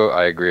true.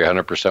 I agree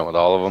 100% with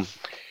all of them.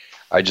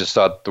 I just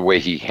thought the way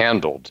he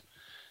handled,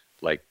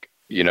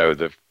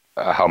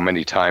 how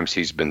many times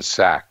he's been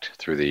sacked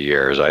through the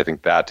years. I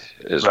think that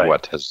is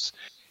what has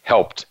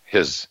helped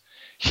his,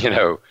 his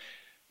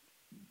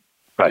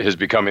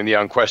becoming the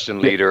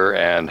unquestioned leader,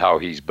 and how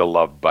he's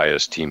beloved by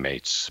his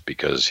teammates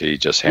because he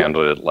just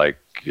handled it like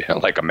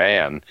a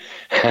man,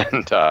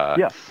 and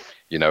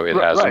it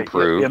has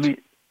improved.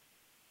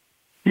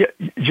 Yeah,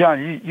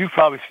 John, you've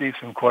probably seen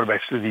some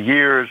quarterbacks through the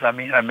years. I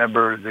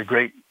remember the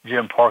great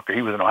Jim Parker.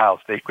 He was an Ohio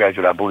State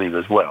graduate, I believe,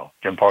 as well.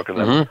 Jim Parker,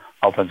 the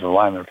offensive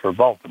lineman for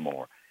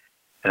Baltimore.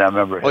 And I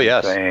remember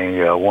him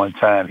saying one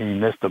time he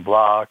missed a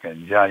block,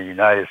 and Johnny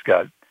Unitas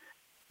got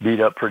beat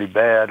up pretty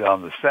bad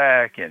on the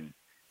sack, and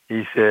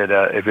he said,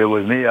 if it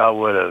was me, I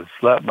would have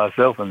slapped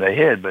myself in the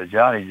head. But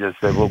Johnny just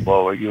said, well,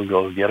 boy, you'll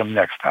go get him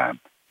next time.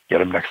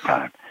 Get him next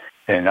time.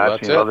 And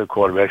I've seen other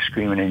quarterbacks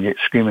screaming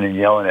and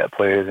yelling at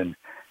players, and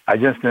I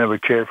just never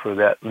cared for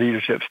that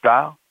leadership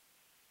style.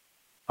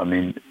 I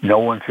mean, no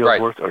one feels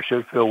worse or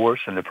should feel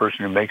worse than the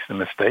person who makes the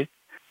mistake.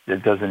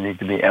 It doesn't need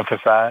to be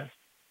emphasized,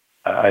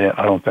 I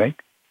don't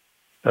think.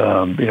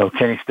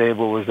 Kenny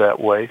Stable was that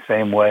way,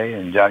 same way,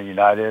 and Johnny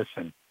Unitas,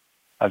 and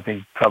I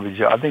think Joe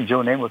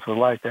Namath was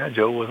like that.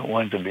 Joe wasn't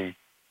one to be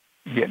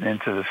getting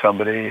into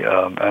somebody.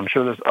 I'm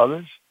sure there's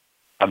others.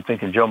 I'm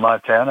thinking Joe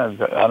Montana.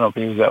 I don't know if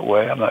he was that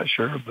way. I'm not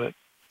sure, but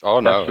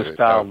that's the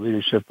style of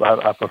leadership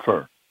I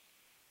prefer.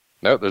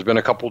 No, there's been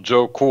a couple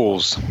Joe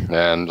Cools,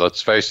 and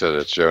let's face it,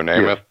 it's Joe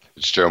Namath,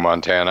 it's Joe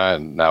Montana,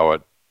 and now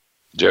what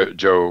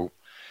Joe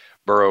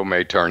Burrow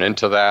may turn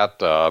into that.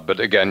 But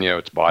again,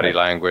 it's body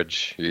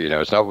language.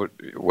 It's not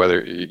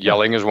whether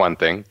yelling is one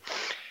thing.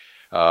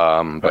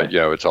 But,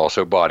 it's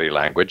also body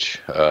language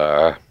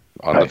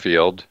on the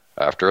field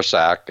after a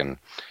sack, and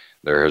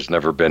there has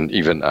never been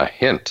even a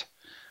hint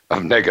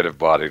of negative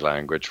body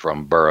language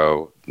from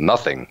Burrow,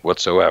 nothing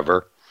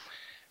whatsoever.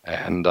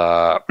 And,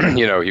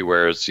 he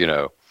wears,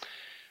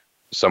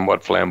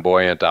 somewhat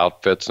flamboyant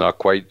outfits, not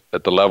quite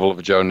at the level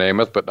of Joe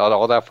Namath, but not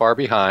all that far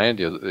behind.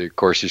 Of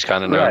course, he's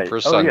kind of known for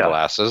his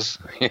sunglasses,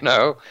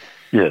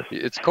 Yes.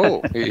 It's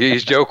cool.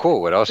 He's Joe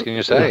Cool. What else can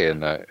you say?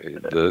 And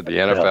the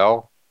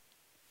NFL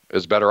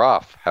is better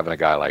off having a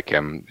guy like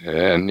him.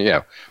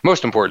 And,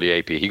 most importantly,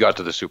 AP, he got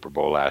to the Super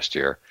Bowl last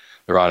year.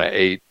 They're on an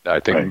 8, I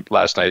think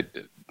last night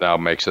now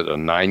makes it a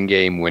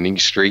 9-game winning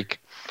streak.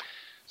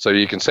 So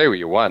you can say what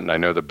you want. And I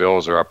know the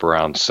Bills are up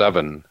around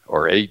 7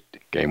 or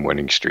 8-game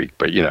winning streak.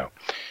 But,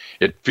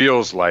 it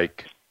feels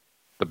like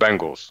the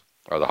Bengals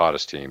are the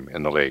hottest team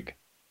in the league.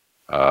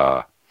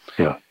 With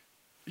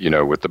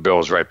the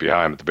Bills right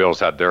behind. But the Bills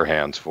had their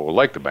hands full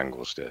like the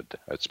Bengals did.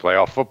 It's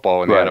playoff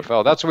football in the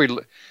NFL. That's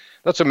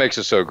what makes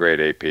it so great,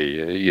 AP.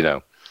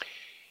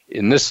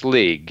 In this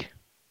league,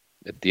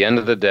 at the end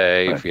of the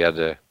day, if you had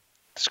to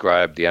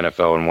describe the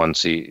NFL in one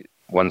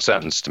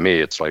sentence, to me,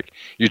 it's like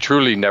you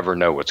truly never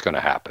know what's going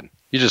to happen.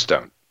 You just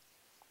don't.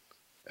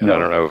 And I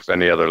don't know if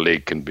any other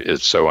league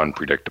is so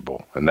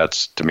unpredictable. And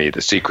that's, to me,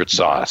 the secret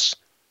sauce.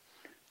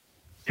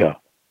 Yeah.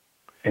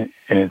 And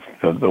it's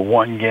the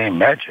one-game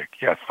magic.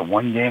 Yeah, it's the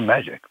one-game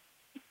magic.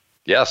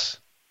 Yes.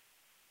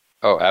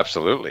 Oh,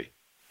 absolutely.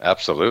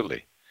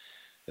 Absolutely.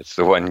 It's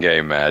the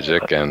one-game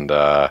magic, and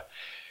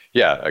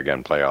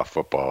again, playoff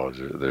football.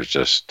 There's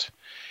just,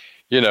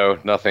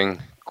 nothing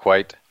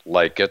quite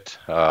like it.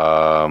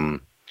 As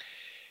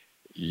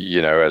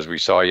we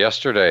saw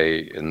yesterday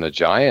in the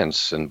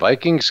Giants and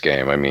Vikings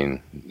game. I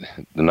mean,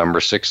 the number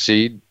 6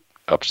 seed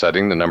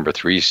upsetting the number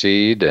 3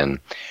 seed, and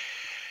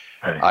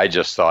I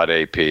just thought,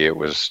 AP, it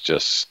was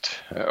just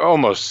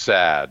almost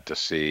sad to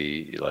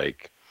see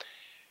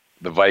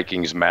the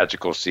Vikings'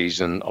 magical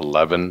season,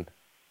 11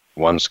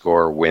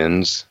 one-score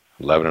wins,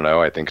 11-0.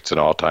 I think it's an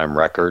all-time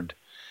record.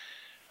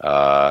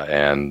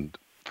 And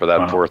for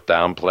that fourth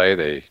down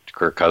play,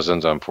 Kirk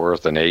Cousins on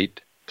 4th and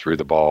 8 threw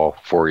the ball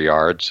 4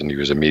 yards, and he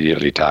was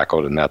immediately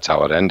tackled, and that's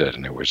how it ended.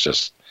 And it was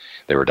just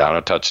they were down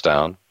a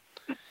touchdown.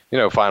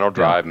 Final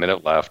drive,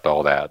 minute left,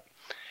 all that.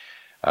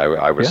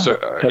 I was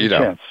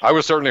I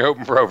was certainly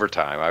hoping for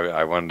overtime.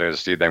 I wanted to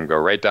see them go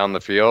right down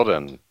the field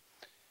and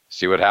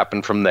see what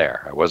happened from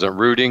there. I wasn't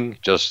rooting,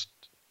 just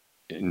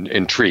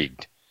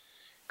intrigued.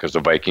 Because the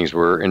Vikings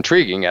were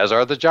intriguing, as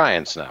are the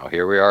Giants now.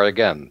 Here we are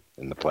again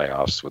in the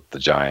playoffs with the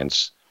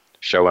Giants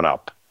showing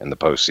up in the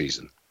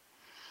postseason.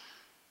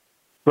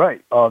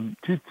 Right.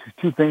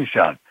 Two things,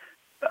 John.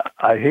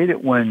 I hate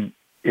it when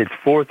it's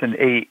 4th and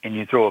 8 and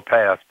you throw a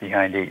pass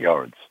behind 8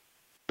 yards.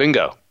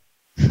 Bingo.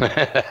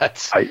 I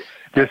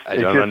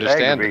don't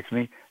understand. Aggravates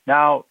me.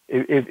 Now,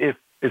 if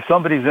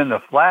somebody's in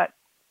the flat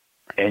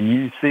and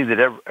you see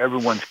that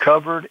everyone's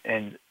covered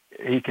and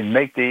he can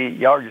make the 8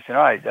 yards, you say,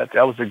 all right,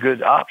 that was a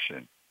good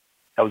option.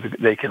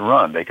 They can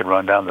run. They can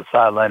run down the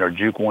sideline or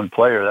juke one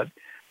player.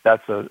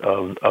 That's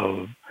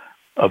a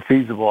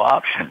feasible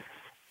option.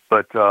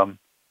 But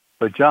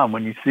John,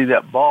 when you see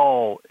that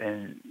ball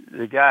and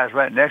the guy's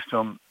right next to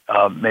him,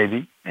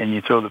 maybe, and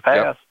you throw the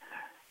pass,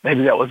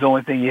 maybe that was the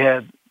only thing you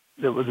had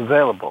that was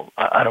available.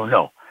 I don't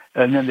know.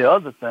 And then the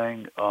other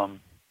thing,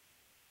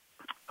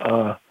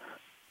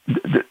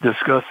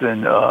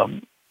 discussing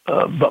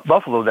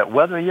Buffalo, that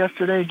weather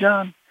yesterday,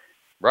 John.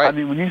 Right. I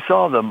mean, when you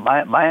saw the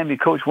Miami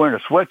coach wearing a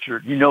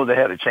sweatshirt, they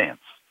had a chance.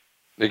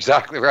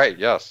 Exactly right,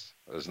 yes.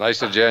 As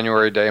nice a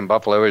January day in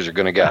Buffalo as you're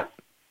going to get.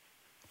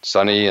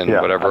 Sunny and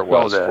whatever it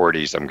was,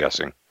 40s, I'm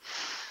guessing.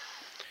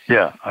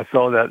 Yeah, I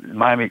saw that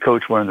Miami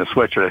coach wearing the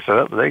sweatshirt. I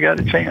said, they got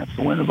a chance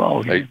to win the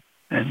ball game.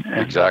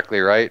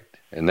 Exactly right.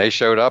 And they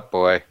showed up,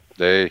 boy.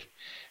 It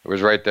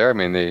was right there. I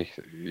mean, they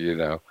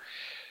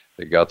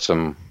got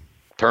some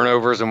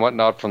turnovers and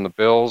whatnot from the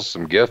Bills,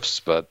 some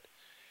gifts,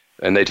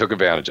 and they took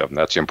advantage of them.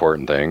 That's the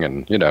important thing.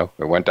 And, it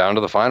went down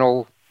to the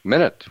final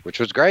minute, which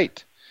was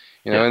great.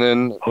 And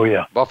then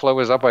Buffalo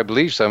was up, I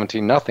believe,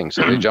 17-0,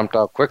 so they jumped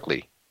out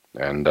quickly.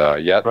 And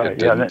yet it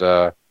didn't.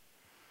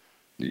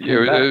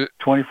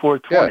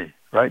 24-20,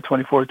 right?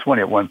 24-20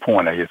 at one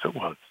point, I guess it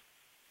was.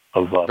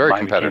 Very Miami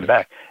competitive. Came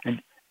back.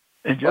 And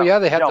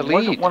John, they had John, the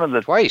lead one of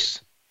the,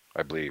 twice,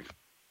 I believe.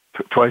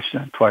 Twice,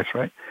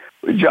 right?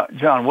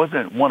 John,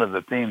 wasn't one of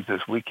the themes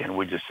this weekend,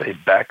 we just say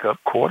backup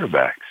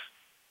quarterbacks?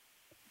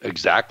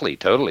 Exactly,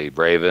 totally.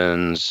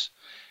 Ravens,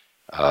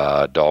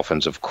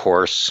 Dolphins, of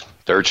course,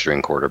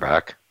 third-string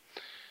quarterback.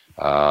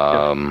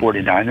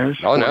 49ers,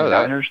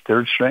 49ers,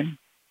 third string,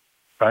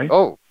 right?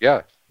 Oh,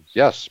 yeah.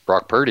 Yes,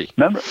 Brock Purdy.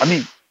 Remember,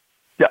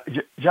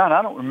 John,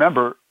 I don't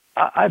remember.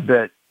 I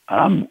bet,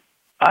 I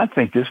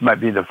think this might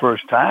be the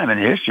first time in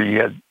history you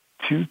had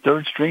 2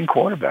 third-string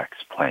quarterbacks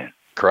playing.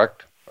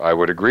 Correct. I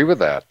would agree with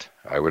that.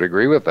 I mean,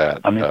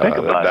 think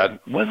about it.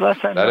 When's the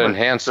last time that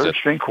enhanced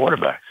third-string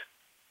quarterbacks?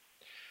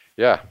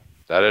 Yeah,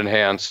 that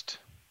enhanced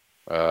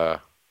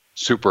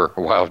super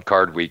wild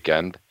card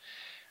weekend.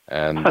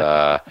 And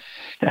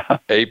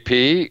AP,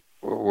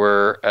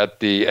 we're at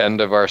the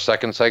end of our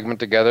second segment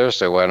together,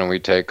 so why don't we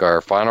take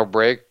our final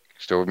break?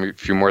 Still a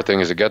few more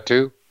things to get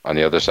to on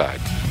the other side.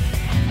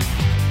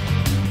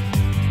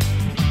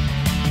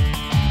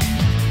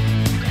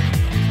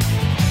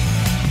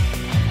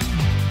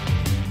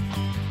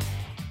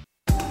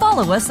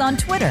 Follow us on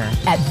Twitter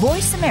at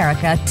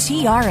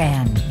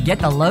VoiceAmericaTRN. Get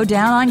the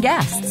lowdown on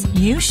guests,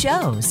 new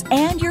shows,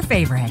 and your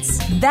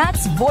favorites.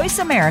 That's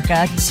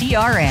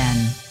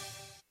VoiceAmericaTRN.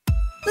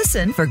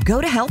 Listen for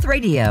Go to Health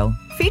Radio,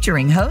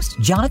 featuring host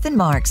Jonathan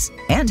Marks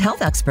and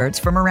health experts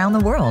from around the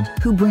world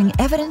who bring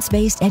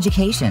evidence-based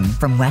education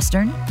from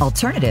Western,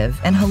 alternative,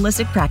 and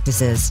holistic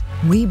practices.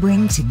 We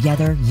bring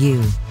together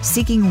you,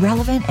 seeking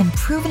relevant and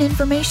proven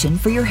information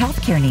for your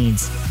healthcare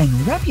needs, and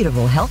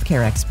reputable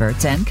healthcare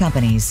experts and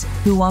companies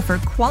who offer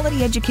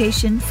quality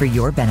education for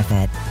your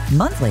benefit.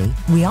 Monthly,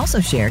 we also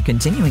share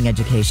continuing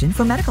education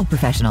for medical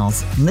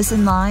professionals.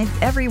 Listen live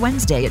every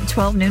Wednesday at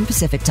 12 noon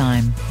Pacific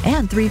Time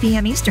and 3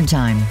 p.m. Eastern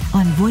Time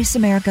on Voice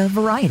America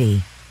Variety.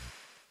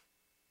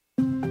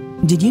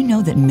 Did you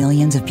know that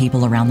millions of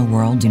people around the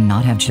world do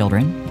not have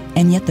children?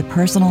 And yet the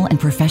personal and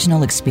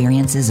professional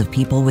experiences of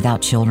people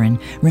without children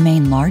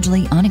remain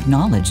largely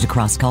unacknowledged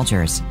across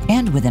cultures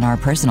and within our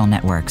personal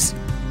networks.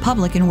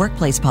 Public and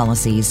workplace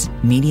policies,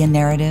 media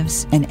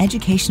narratives, and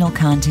educational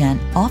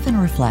content often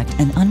reflect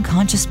an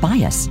unconscious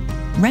bias,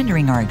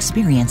 rendering our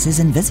experiences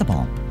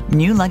invisible.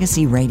 New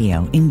Legacy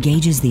Radio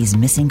engages these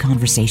missing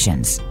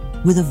conversations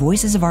with the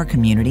voices of our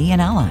community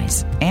and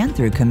allies, and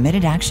through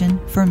committed action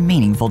for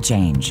meaningful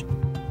change.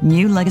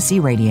 New Legacy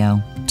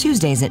Radio,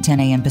 Tuesdays at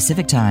 10 a.m.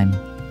 Pacific Time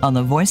on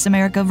the Voice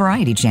America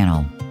Variety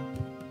Channel.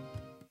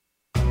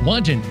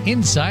 Want an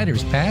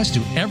insider's pass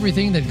to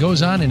everything that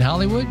goes on in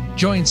Hollywood?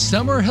 Join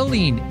Summer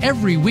Helene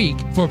every week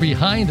for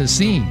Behind the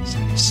Scenes.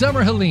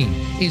 Summer Helene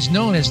is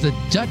known as the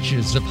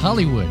Duchess of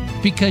Hollywood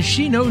because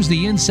she knows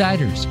the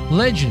insiders,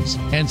 legends,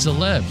 and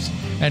celebs,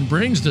 and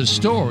brings the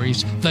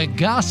stories, the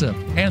gossip,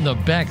 and the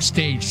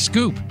backstage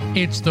scoop.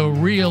 It's the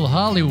real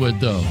Hollywood,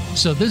 though,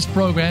 so this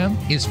program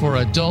is for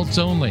adults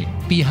only.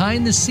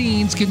 Behind the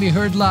Scenes can be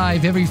heard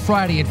live every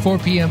Friday at 4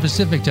 p.m.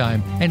 Pacific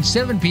Time and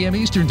 7 p.m.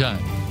 Eastern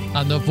Time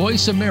on the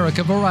Voice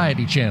America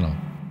Variety Channel.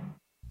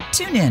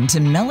 Tune in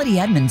to Melody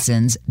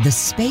Edmondson's The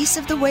Space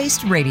of the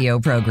Waist radio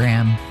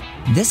program.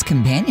 This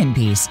companion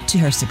piece to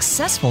her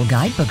successful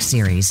guidebook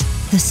series,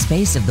 The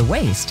Space of the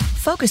Waist,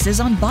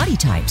 focuses on body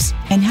types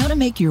and how to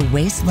make your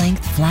waist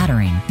length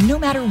flattering, no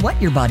matter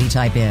what your body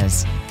type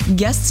is.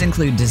 Guests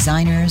include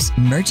designers,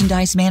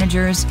 merchandise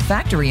managers,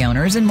 factory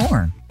owners, and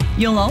more.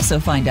 You'll also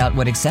find out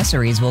what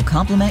accessories will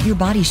complement your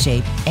body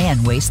shape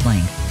and waist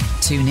length.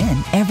 Tune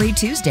in every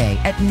Tuesday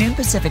at noon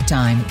Pacific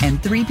Time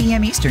and 3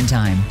 p.m. Eastern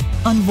Time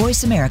on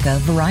Voice America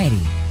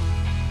Variety.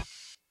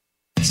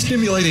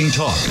 Stimulating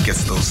talk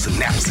gets those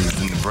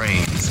synapses in the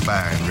brain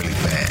firing really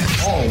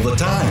fast. All the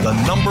time. The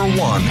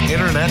 #1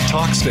 internet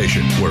talk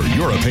station where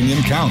your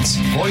opinion counts.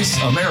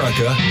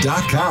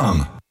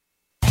 VoiceAmerica.com.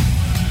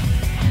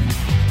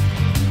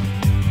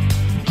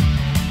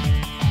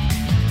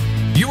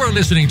 You are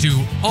listening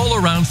to All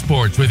Around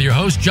Sports with your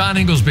host, John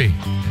Inglesby.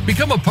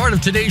 Become a part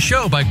of today's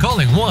show by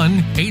calling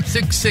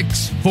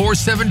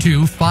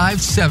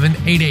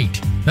 1-866-472-5788.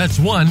 That's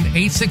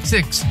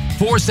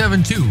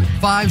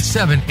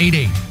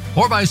 1-866-472-5788.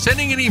 Or by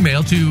sending an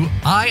email to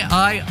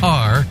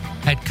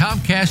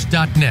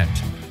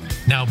iir@comcast.net.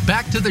 Now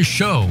back to the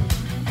show.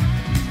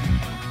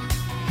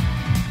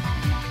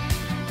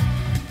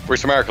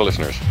 Voice America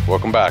listeners,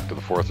 welcome back to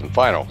the fourth and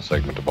final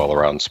segment of All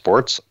Around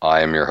Sports.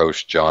 I am your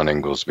host, John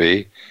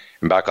Inglesby.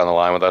 And back on the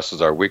line with us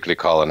is our weekly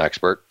call-in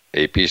expert,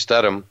 AP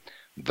Stedham,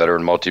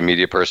 veteran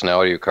multimedia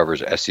personality who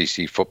covers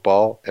SEC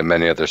football and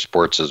many other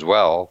sports as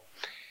well.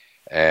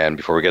 And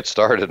before we get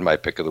started, my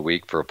pick of the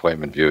week for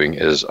appointment viewing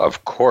is,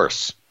 of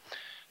course,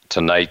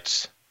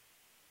 tonight's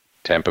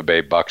Tampa Bay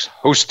Bucks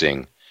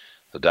hosting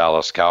the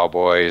Dallas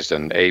Cowboys.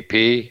 And AP,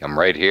 I'm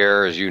right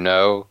here, as you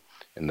know,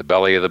 in the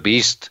belly of the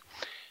beast,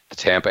 the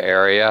Tampa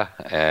area.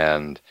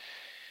 And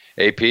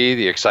AP,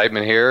 the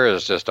excitement here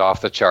is just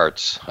off the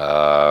charts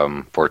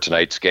for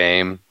tonight's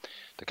game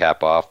to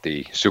cap off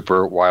the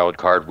Super Wild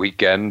Card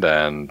weekend,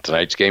 and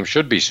tonight's game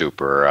should be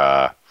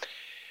super.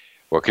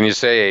 What can you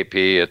say, AP?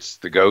 It's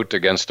the GOAT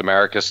against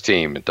America's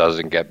team. It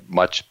doesn't get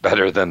much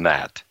better than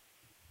that.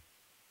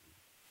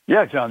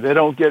 Yeah, John, they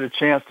don't get a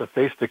chance to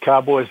face the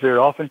Cowboys very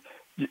often.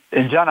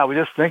 And, John, I was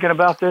just thinking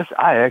about this.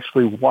 I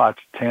actually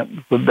watched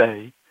Tampa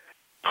Bay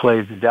play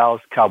the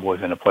Dallas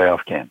Cowboys in a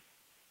playoff game.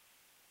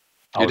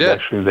 I was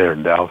actually there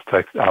in Dallas,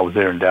 Texas. I was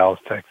there in Dallas,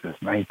 Texas.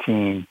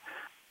 It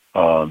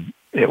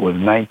was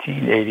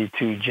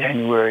 1982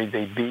 January.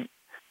 They beat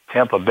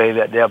Tampa Bay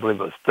that day. I believe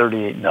it was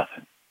 38-0.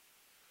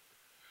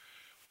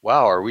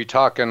 Wow, are we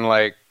talking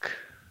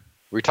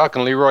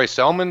Leroy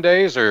Selman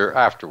days or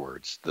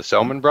afterwards? The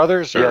Selman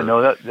brothers? Or? Yeah,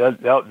 no,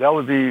 that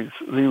would be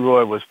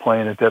Leroy was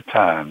playing at that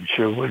time.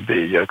 Sure would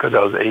be, yeah, because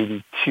that was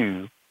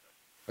 82.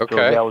 Okay. So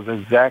that was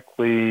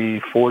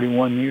exactly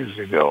 41 years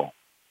ago.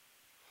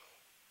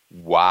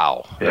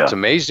 Wow, that's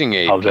amazing,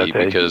 AP,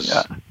 because...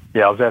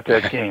 Yeah, I was at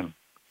that game.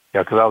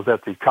 Yeah, because I was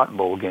at the Cotton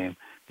Bowl game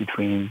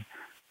between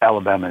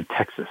Alabama and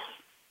Texas.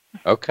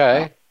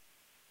 Okay.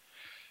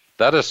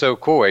 That is so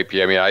cool, AP.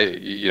 I mean,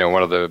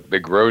 one of the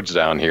big roads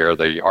down here,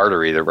 the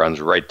artery that runs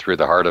right through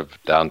the heart of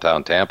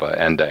downtown Tampa,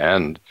 end to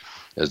end,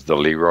 is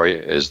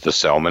the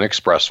Selman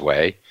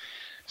Expressway.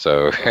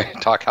 So,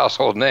 talk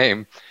household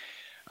name.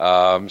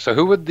 So,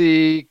 who would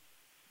I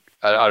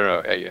don't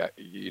know.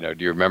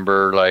 Do you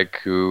remember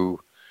who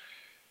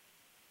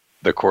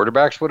the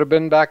quarterbacks would have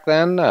been back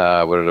then?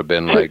 Would it have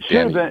been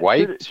Danny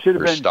White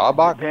or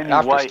Staubach?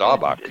 After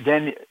Staubach.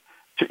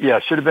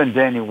 Should have been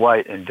Danny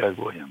White and Doug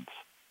Williams.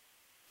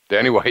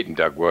 Danny White and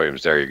Doug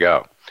Williams. There you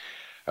go.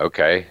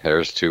 Okay,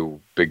 there's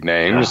two big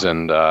names,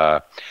 and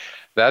that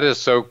is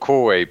so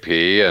cool, AP.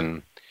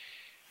 And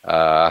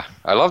I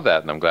love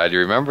that, and I'm glad you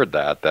remembered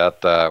that.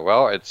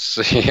 It's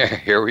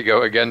here we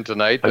go again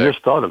tonight. I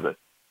just thought of it.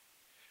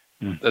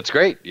 That's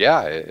great.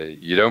 Yeah,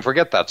 you don't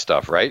forget that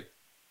stuff, right?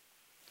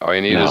 All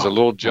you need is a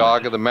little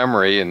jog of the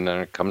memory, and then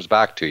it comes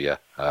back to you.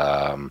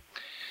 Sort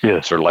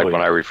of like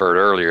when I referred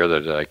earlier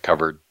that I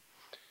covered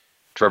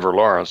Trevor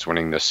Lawrence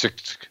winning the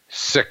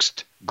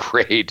sixth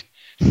grade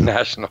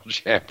national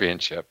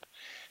championship,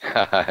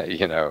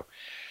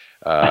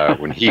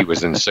 when he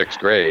was in sixth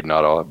grade,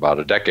 about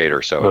a decade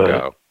or so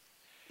ago.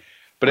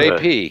 But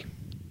AP,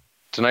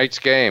 tonight's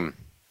game,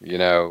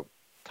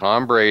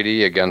 Tom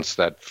Brady against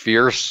that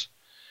fierce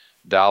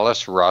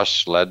Dallas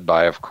rush led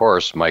by, of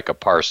course, Micah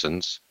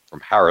Parsons from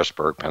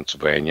Harrisburg,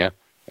 Pennsylvania,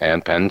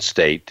 and Penn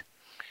State.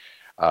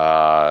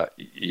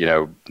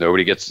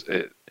 Nobody gets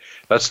it.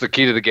 That's the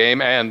key to the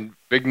game. And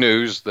big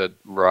news that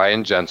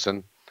Ryan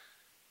Jensen,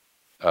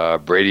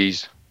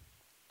 Brady's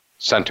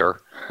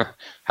center,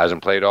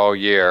 hasn't played all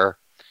year,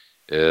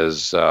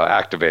 is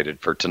activated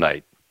for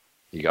tonight.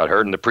 He got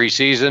hurt in the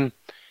preseason,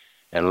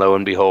 and lo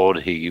and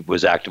behold, he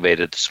was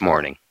activated this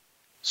morning.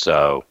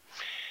 So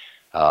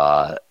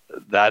that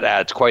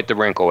adds quite the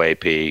wrinkle,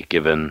 AP,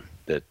 given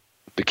that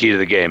the key to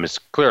the game is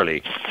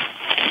clearly,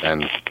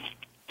 and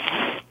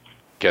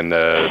can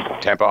the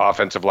Tampa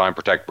offensive line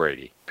protect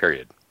Brady,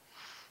 period.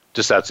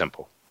 Just that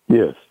simple.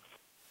 Yes.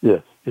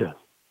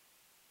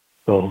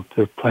 So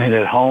they're playing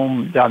at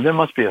home. Now, there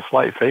must be a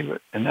slight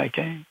favorite in that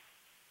game.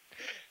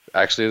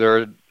 Actually,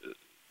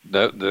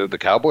 the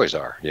Cowboys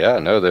are. Yeah,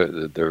 no,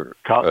 the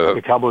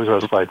Cowboys are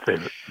a slight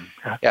favorite.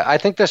 Okay. Yeah, I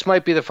think this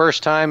might be the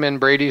first time in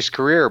Brady's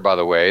career, by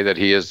the way, that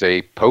he is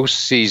a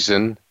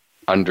postseason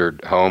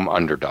home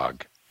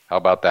underdog. How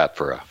about that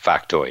for a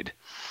factoid?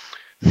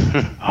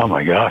 Oh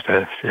my gosh,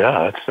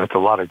 that's a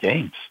lot of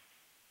games.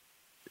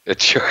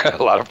 It's sure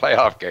a lot of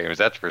playoff games,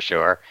 that's for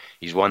sure.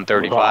 He's won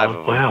 35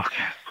 of them.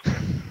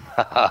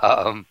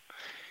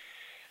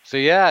 So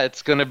yeah,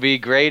 it's going to be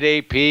great,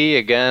 AP.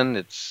 Again,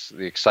 it's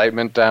the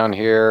excitement down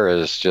here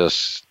is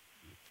just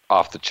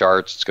off the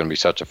charts. It's going to be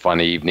such a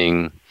fun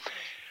evening.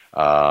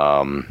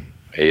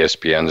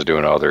 ESPN's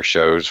doing all their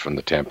shows from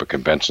the Tampa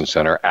Convention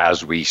Center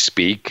as we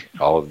speak,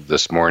 all of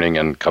this morning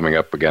and coming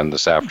up again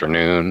this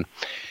afternoon.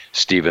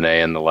 Stephen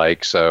A. and the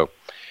like. So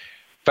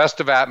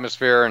festive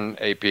atmosphere, and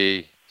AP,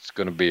 it's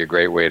going to be a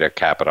great way to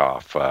cap it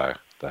off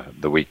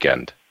the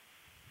weekend.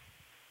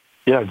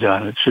 Yeah,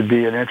 John, it should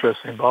be an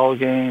interesting ball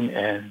game,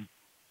 and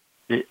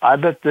I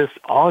bet this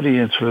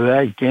audience for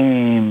that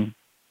game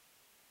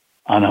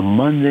on a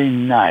Monday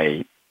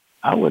night,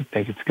 I would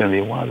think it's going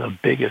to be one of the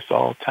biggest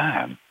all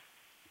time.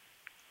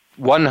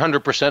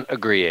 100%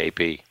 agree,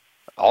 AP.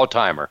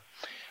 All-timer.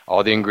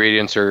 All the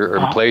ingredients are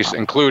in place,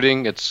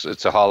 including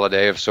it's a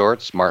holiday of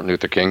sorts, Martin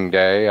Luther King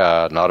Day.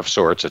 Not of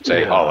sorts, it's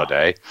a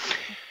holiday,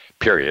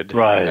 period.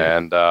 Right.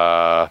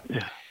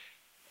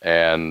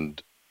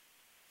 And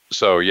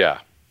so, yeah,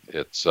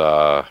 it's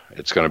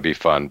going to be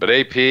fun. But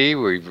AP,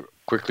 we've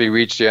quickly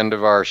reached the end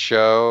of our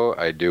show.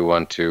 I do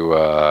want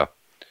to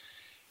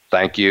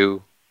thank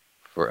you,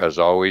 as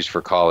always,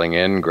 for calling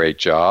in. Great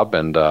job.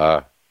 And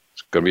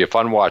it's going to be a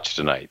fun watch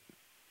tonight.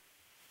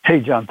 Hey,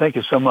 John, thank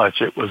you so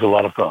much. It was a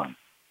lot of fun.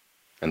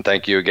 And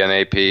thank you again,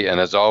 AP. And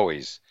as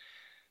always,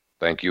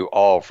 Thank you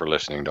all for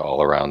listening to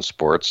All Around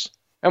Sports,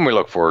 and we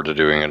look forward to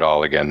doing it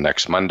all again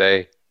next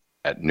Monday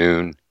at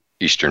noon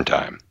Eastern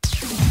Time.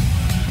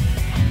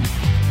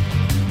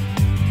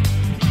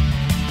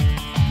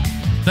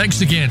 Thanks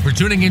again for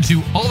tuning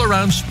into All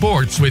Around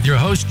Sports with your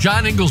host,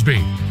 John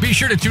Inglesby. Be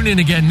sure to tune in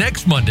again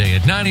next Monday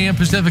at 9 a.m.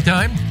 Pacific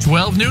Time,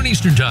 12 noon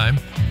Eastern Time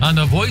on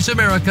the Voice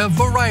America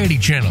Variety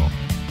Channel.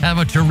 Have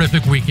a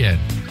terrific weekend,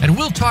 and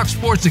we'll talk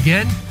sports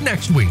again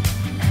next week.